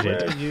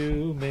dated. Where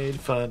you made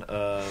fun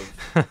of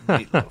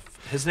Meatloaf.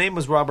 His name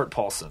was Robert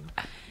Paulson.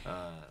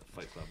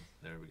 Fight Club.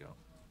 There we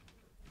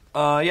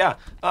go. Yeah.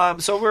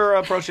 So we're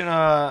approaching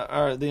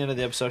the end of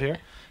the episode here.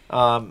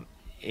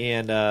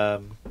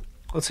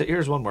 Let's see.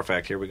 Here's one more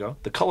fact. Here we go.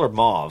 The color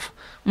mauve.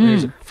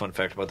 Here's a fun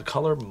fact about the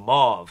color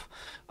mauve.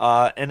 In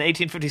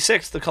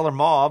 1856, the color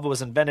mauve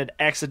was invented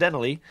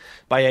accidentally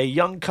by a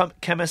young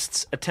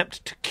chemist's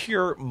attempt to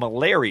cure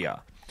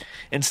malaria.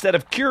 Instead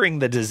of curing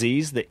the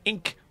disease, the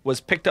ink was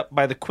picked up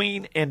by the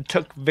Queen and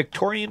took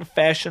Victorian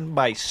fashion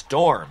by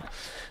storm.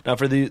 Now,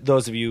 for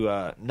those of you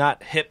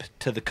not hip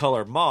to the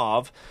color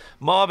mauve,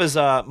 mauve is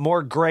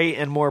more gray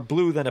and more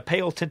blue than a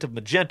pale tint of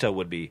magenta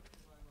would be.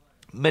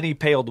 Many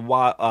pale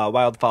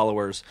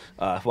wildflowers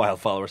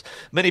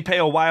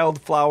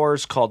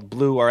called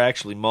blue are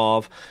actually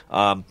mauve.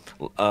 I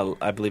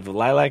believe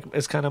lilac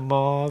is kind of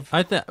mauve.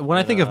 When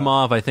I think of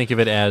mauve, I think of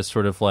it as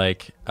sort of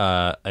like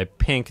a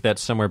pink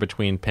that's somewhere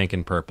between pink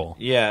and purple.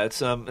 Yeah,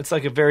 it's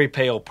like a very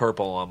pale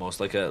purple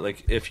almost, like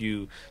if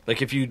you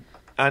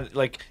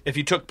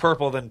took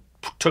purple then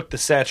took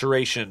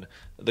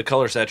the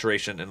color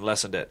saturation and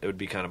lessened it, it would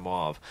be kind of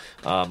mauve.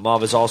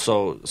 Mauve is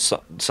also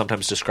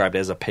sometimes described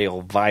as a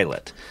pale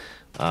violet.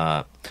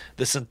 The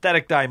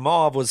synthetic dye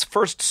mauve was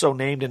first so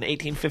named in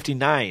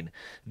 1859.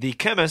 The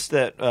chemist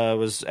that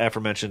was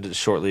aforementioned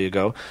shortly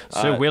ago,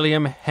 Sir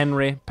William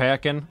Henry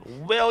Perkin.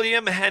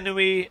 William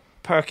Henry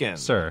Perkin.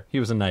 Sir, he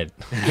was a knight.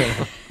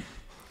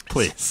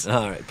 Please.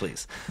 All right,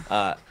 please.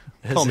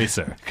 Call me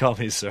sir. Call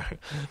me sir.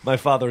 My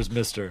father's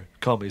Mr.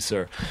 Call me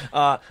sir.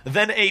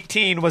 Then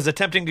 18 was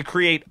attempting to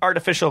create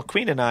artificial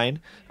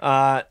quinine. In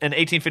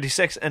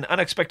 1856, an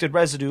unexpected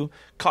residue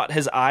caught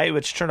his eye,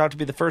 which turned out to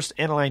be the first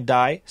aniline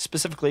dye,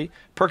 specifically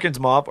Perkins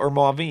mauve or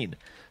mauvine,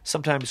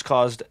 sometimes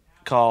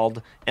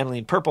called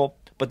aniline purple.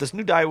 But this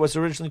new dye was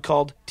originally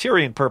called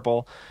Tyrian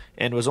purple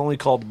and was only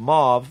called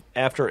mauve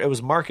after it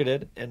was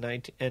marketed in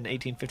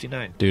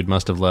 1859. Dude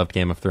must have loved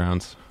Game of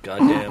Thrones.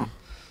 Goddamn.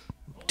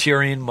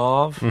 Tyrian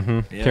mauve.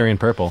 Mm-hmm. Yeah. Tyrian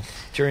purple.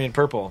 Tyrian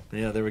purple.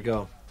 Yeah, there we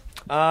go.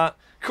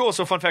 Cool.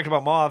 So, fun fact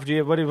about mauve.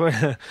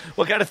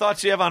 What kind of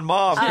thoughts do you have on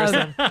mauve,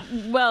 Kristen?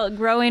 Well,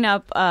 growing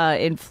up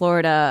in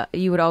Florida,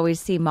 you would always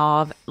see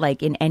mauve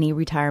like in any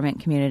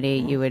retirement community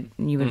you would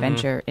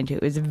venture into.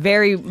 It was a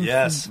very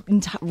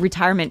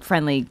retirement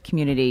friendly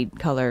community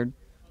colored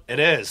It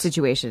is.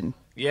 situation.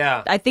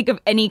 Yeah. I think of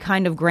any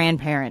kind of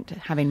grandparent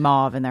having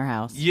mauve in their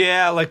house.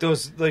 Yeah, like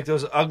those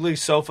ugly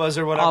sofas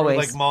or whatever, Always.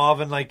 like mauve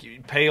and like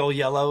pale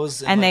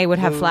yellows, And like, they would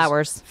have blues.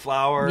 flowers.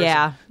 Flowers.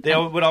 Yeah. They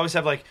would always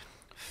have like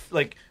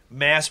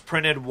mass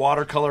printed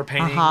watercolor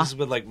paintings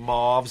with like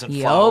mauves and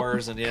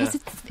flowers and Because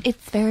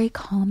it's very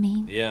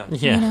calming. yeah.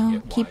 Yeah. You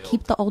know,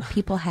 keep the old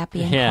people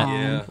happy and Yeah.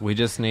 calm. We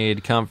just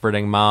need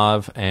comforting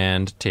mauve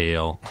and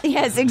teal.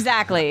 Yes,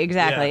 exactly.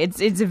 Yeah.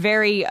 It's a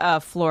very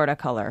Florida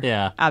color.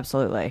 Yeah.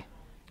 Absolutely.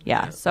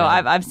 Yeah. So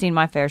I've seen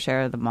my fair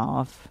share of the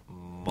mauve.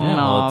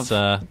 Well,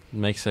 it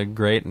makes a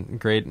great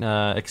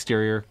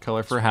exterior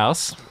color for a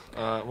house.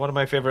 One of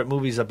my favorite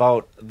movies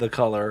about the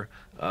color,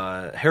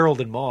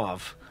 Harold and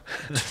Mauve.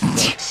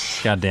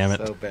 God damn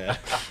it. So bad.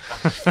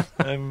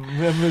 I'm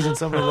losing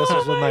so many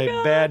listeners with my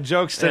bad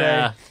jokes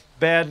today.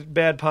 Yeah.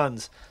 Bad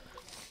puns.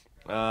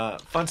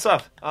 Fun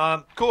stuff.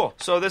 Cool.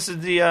 So this is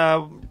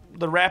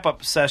the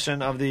wrap-up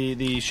session of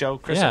the show,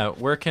 Chris. Yeah,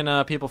 where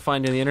can people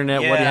find you on the internet?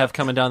 What do you have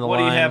coming down the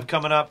line? What do you have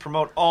coming up?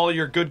 Promote all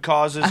your good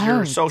causes,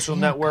 your social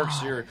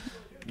networks,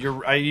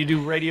 you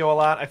do radio a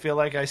lot. I feel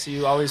like I see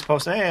you always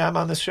posting, hey, I'm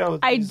on this show.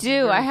 I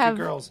do. I have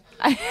girls.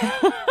 I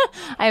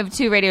have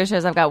 2 radio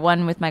shows. I've got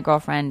one with my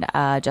girlfriend,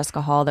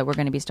 Jessica Hall, that we're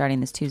going to be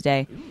starting this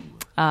Tuesday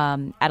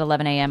at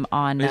 11 a.m.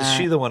 on... Is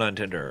she the one on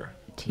Tinder?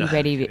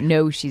 T-Radio.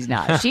 No, she's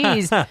not. Oof,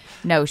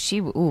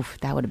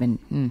 that would have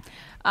been...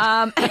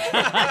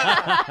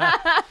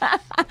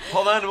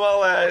 Hold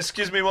on,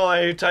 excuse me while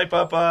I type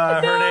up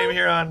her name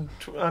here on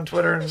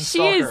Twitter and She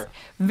stalk is her.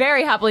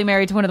 very happily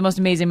married to one of the most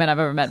amazing men I've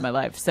ever met in my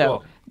life. So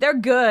Cool. they're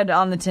good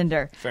on the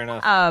Tinder. Fair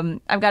enough.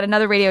 I've got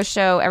another radio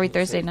show every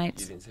Thursday night.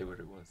 You didn't say what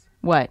it was.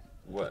 What?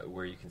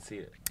 Where you can see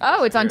it.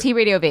 Oh, it's on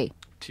T-Radio V.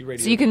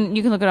 T-Radio. So you can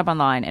look it up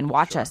online and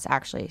watch us,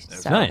 actually.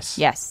 So, nice.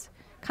 Yes.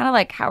 Kind of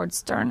like Howard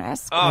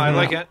Stern-esque. Oh, I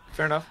like it.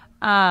 Fair enough.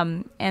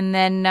 And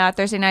then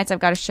Thursday nights I've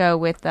got a show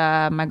with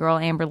my girl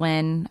Amber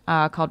Lynn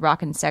called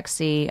Rockin'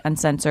 Sexy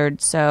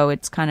Uncensored. So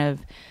it's kind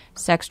of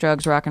sex,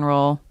 drugs, rock and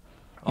roll,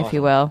 if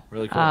you will.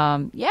 Really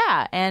cool.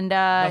 Yeah, and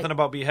Nothing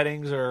about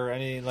beheadings or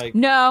any like.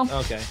 no,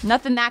 Okay.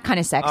 nothing that kind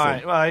of sexy. All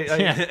right. Well,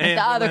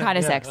 The other kind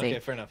of sexy. Okay,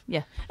 fair enough.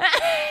 Yeah.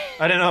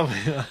 I didn't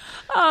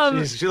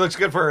know. she looks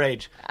good for her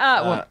age.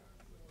 Well,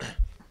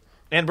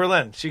 Anne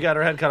Boleyn. She got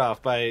her head cut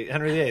off by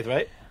Henry VIII,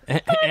 right?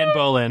 And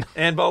Bolin.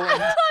 Anne Boleyn. I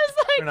was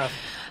like, Fair enough.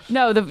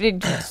 no, There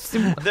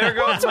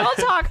goes we'll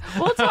talk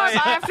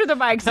after the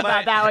mics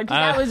about that one because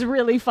that was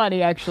really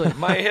funny, actually.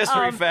 my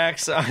history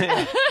facts.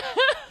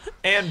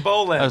 And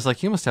Bolin. I was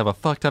like, you must have a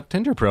fucked up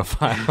Tinder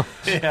profile.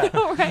 Yeah.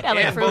 Right, I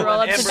like And fruit Bolin,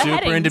 roll-ups and and Super Super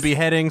beheadings. into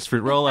beheadings,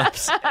 fruit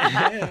roll-ups.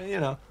 Yeah, you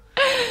know.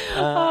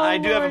 I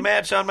do have a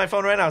match on my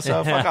phone right now,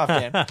 so fuck off,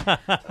 Dan. Oh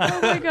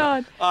my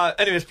god.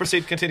 Anyways,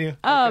 proceed. Continue.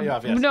 Cut you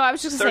off, yes. No, I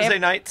was just gonna Thursday say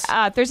nights.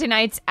 Thursday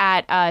nights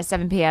at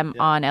 7 p.m.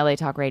 on LA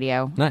Talk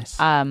Radio. Nice.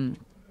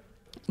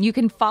 You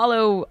can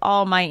follow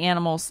all my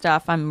animal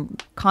stuff. I'm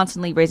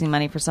constantly raising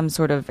money for some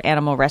sort of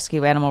animal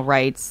rescue, animal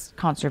rights,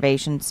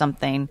 conservation,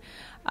 something.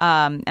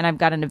 And I've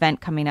got an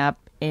event coming up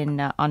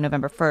on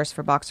November 1st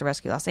for Boxer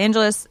Rescue Los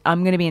Angeles.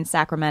 I'm going to be in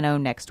Sacramento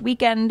next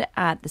weekend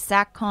at the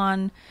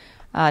SacCon,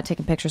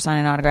 taking pictures,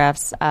 signing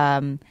autographs.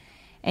 And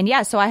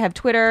yeah, so I have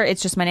Twitter.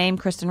 It's just my name,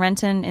 Kristen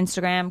Renton.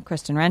 Instagram,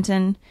 Kristen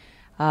Renton.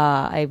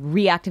 I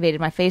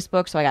reactivated my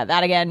Facebook, so I got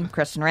that again,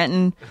 Kristen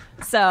Renton.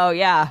 So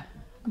yeah,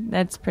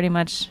 that's pretty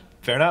much...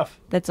 Fair enough.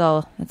 That's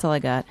all I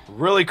got.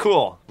 Really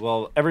cool.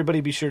 Well,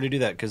 everybody be sure to do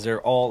that because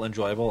they're all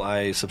enjoyable.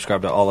 I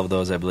subscribe to all of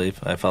those, I believe.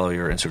 I follow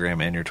your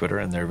Instagram and your Twitter,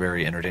 and they're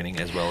very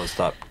entertaining as well as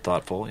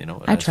thoughtful,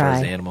 as far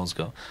as the animals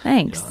go.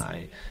 Thanks.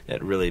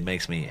 It really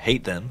makes me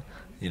hate them.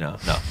 No,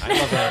 I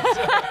love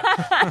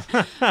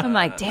that. I'm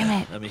like,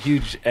 damn it. I'm a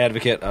huge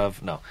advocate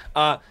of no.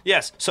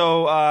 Yes,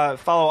 so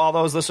follow all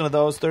those, listen to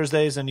those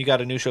Thursdays, and you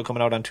got a new show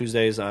coming out on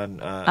Tuesdays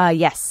on...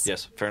 Yes.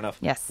 Yes, fair enough.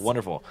 Yes.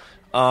 Wonderful.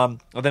 And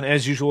then,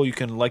 as usual, you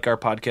can like our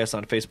podcast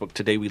on Facebook.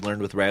 Today We Learned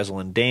with Razzle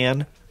and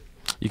Dan.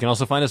 You can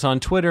also find us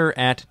on Twitter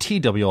at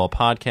TWL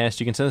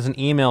Podcast. You can send us an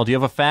email. Do you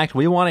have a fact?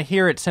 We want to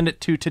hear it. Send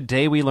it to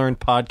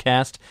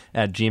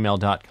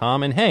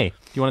todaywelearnedpodcast@gmail.com. And hey, do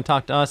you want to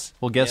talk to us?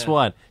 Well, guess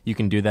what? You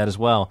can do that as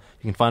well.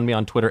 You can find me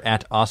on Twitter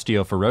at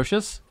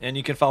OsteoFerocious. And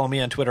you can follow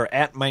me on Twitter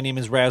at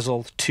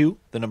MyNameIsRazzle2,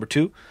 the number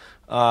 2. You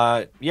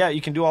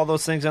can do all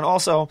those things. And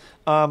also,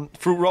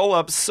 fruit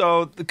roll-ups.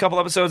 So a couple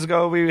episodes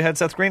ago, we had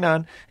Seth Green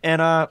on,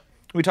 and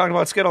we talked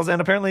about Skittles,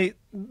 and apparently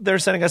they're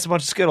sending us a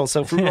bunch of Skittles.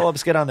 So fruit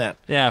roll-ups, get on that.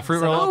 Yeah,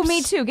 fruit roll-ups. Oh,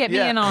 me too. Get me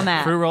in on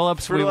that. Fruit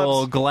roll-ups, we roll-ups.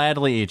 will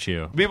gladly eat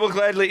you. We will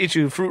gladly eat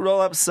you. Fruit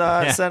roll-ups,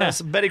 send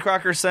us. Betty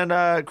Crocker,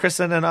 send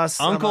Kristen and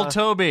us. Uncle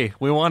Toby,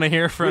 we want to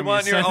hear from you. We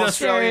want your Send us-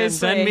 Australian...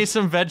 Send me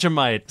some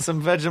Vegemite.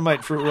 Some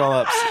Vegemite fruit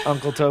roll-ups.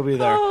 Uncle Toby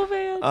there. Oh,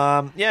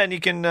 man. And you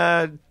can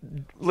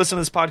listen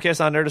to this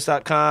podcast on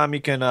Nerdist.com.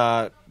 You can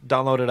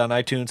download it on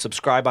iTunes,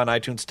 subscribe on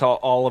iTunes, tell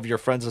all of your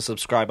friends to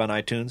subscribe on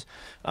iTunes,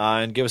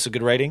 and give us a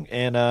good rating.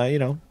 And,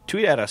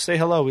 tweet at us. Say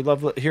hello. We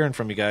love hearing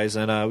from you guys,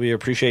 and we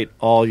appreciate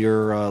all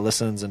your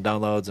listens and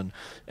downloads and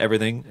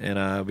everything. And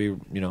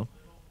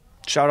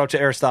shout out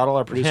to Aristotle,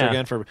 our producer,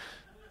 again, for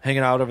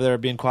hanging out over there,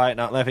 being quiet,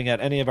 not laughing at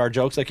any of our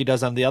jokes like he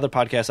does on the other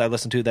podcast I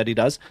listen to that he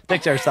does.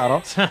 Thanks,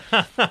 Aristotle.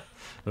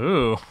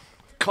 Ooh.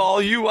 Call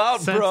you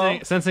out, bro.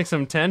 Sensing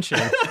some tension.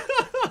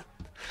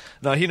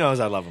 No, he knows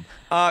I love him.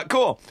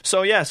 Cool.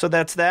 So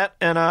that's that.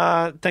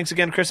 And thanks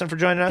again, Kristen, for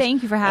joining us.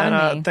 Thank you for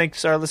having me.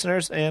 Thanks, our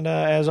listeners. And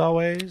as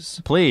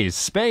always... Please,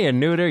 spay and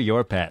neuter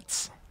your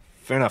pets.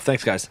 Fair enough.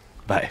 Thanks, guys.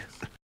 Bye.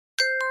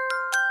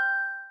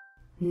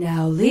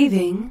 Now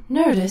leaving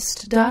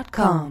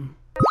Nerdist.com.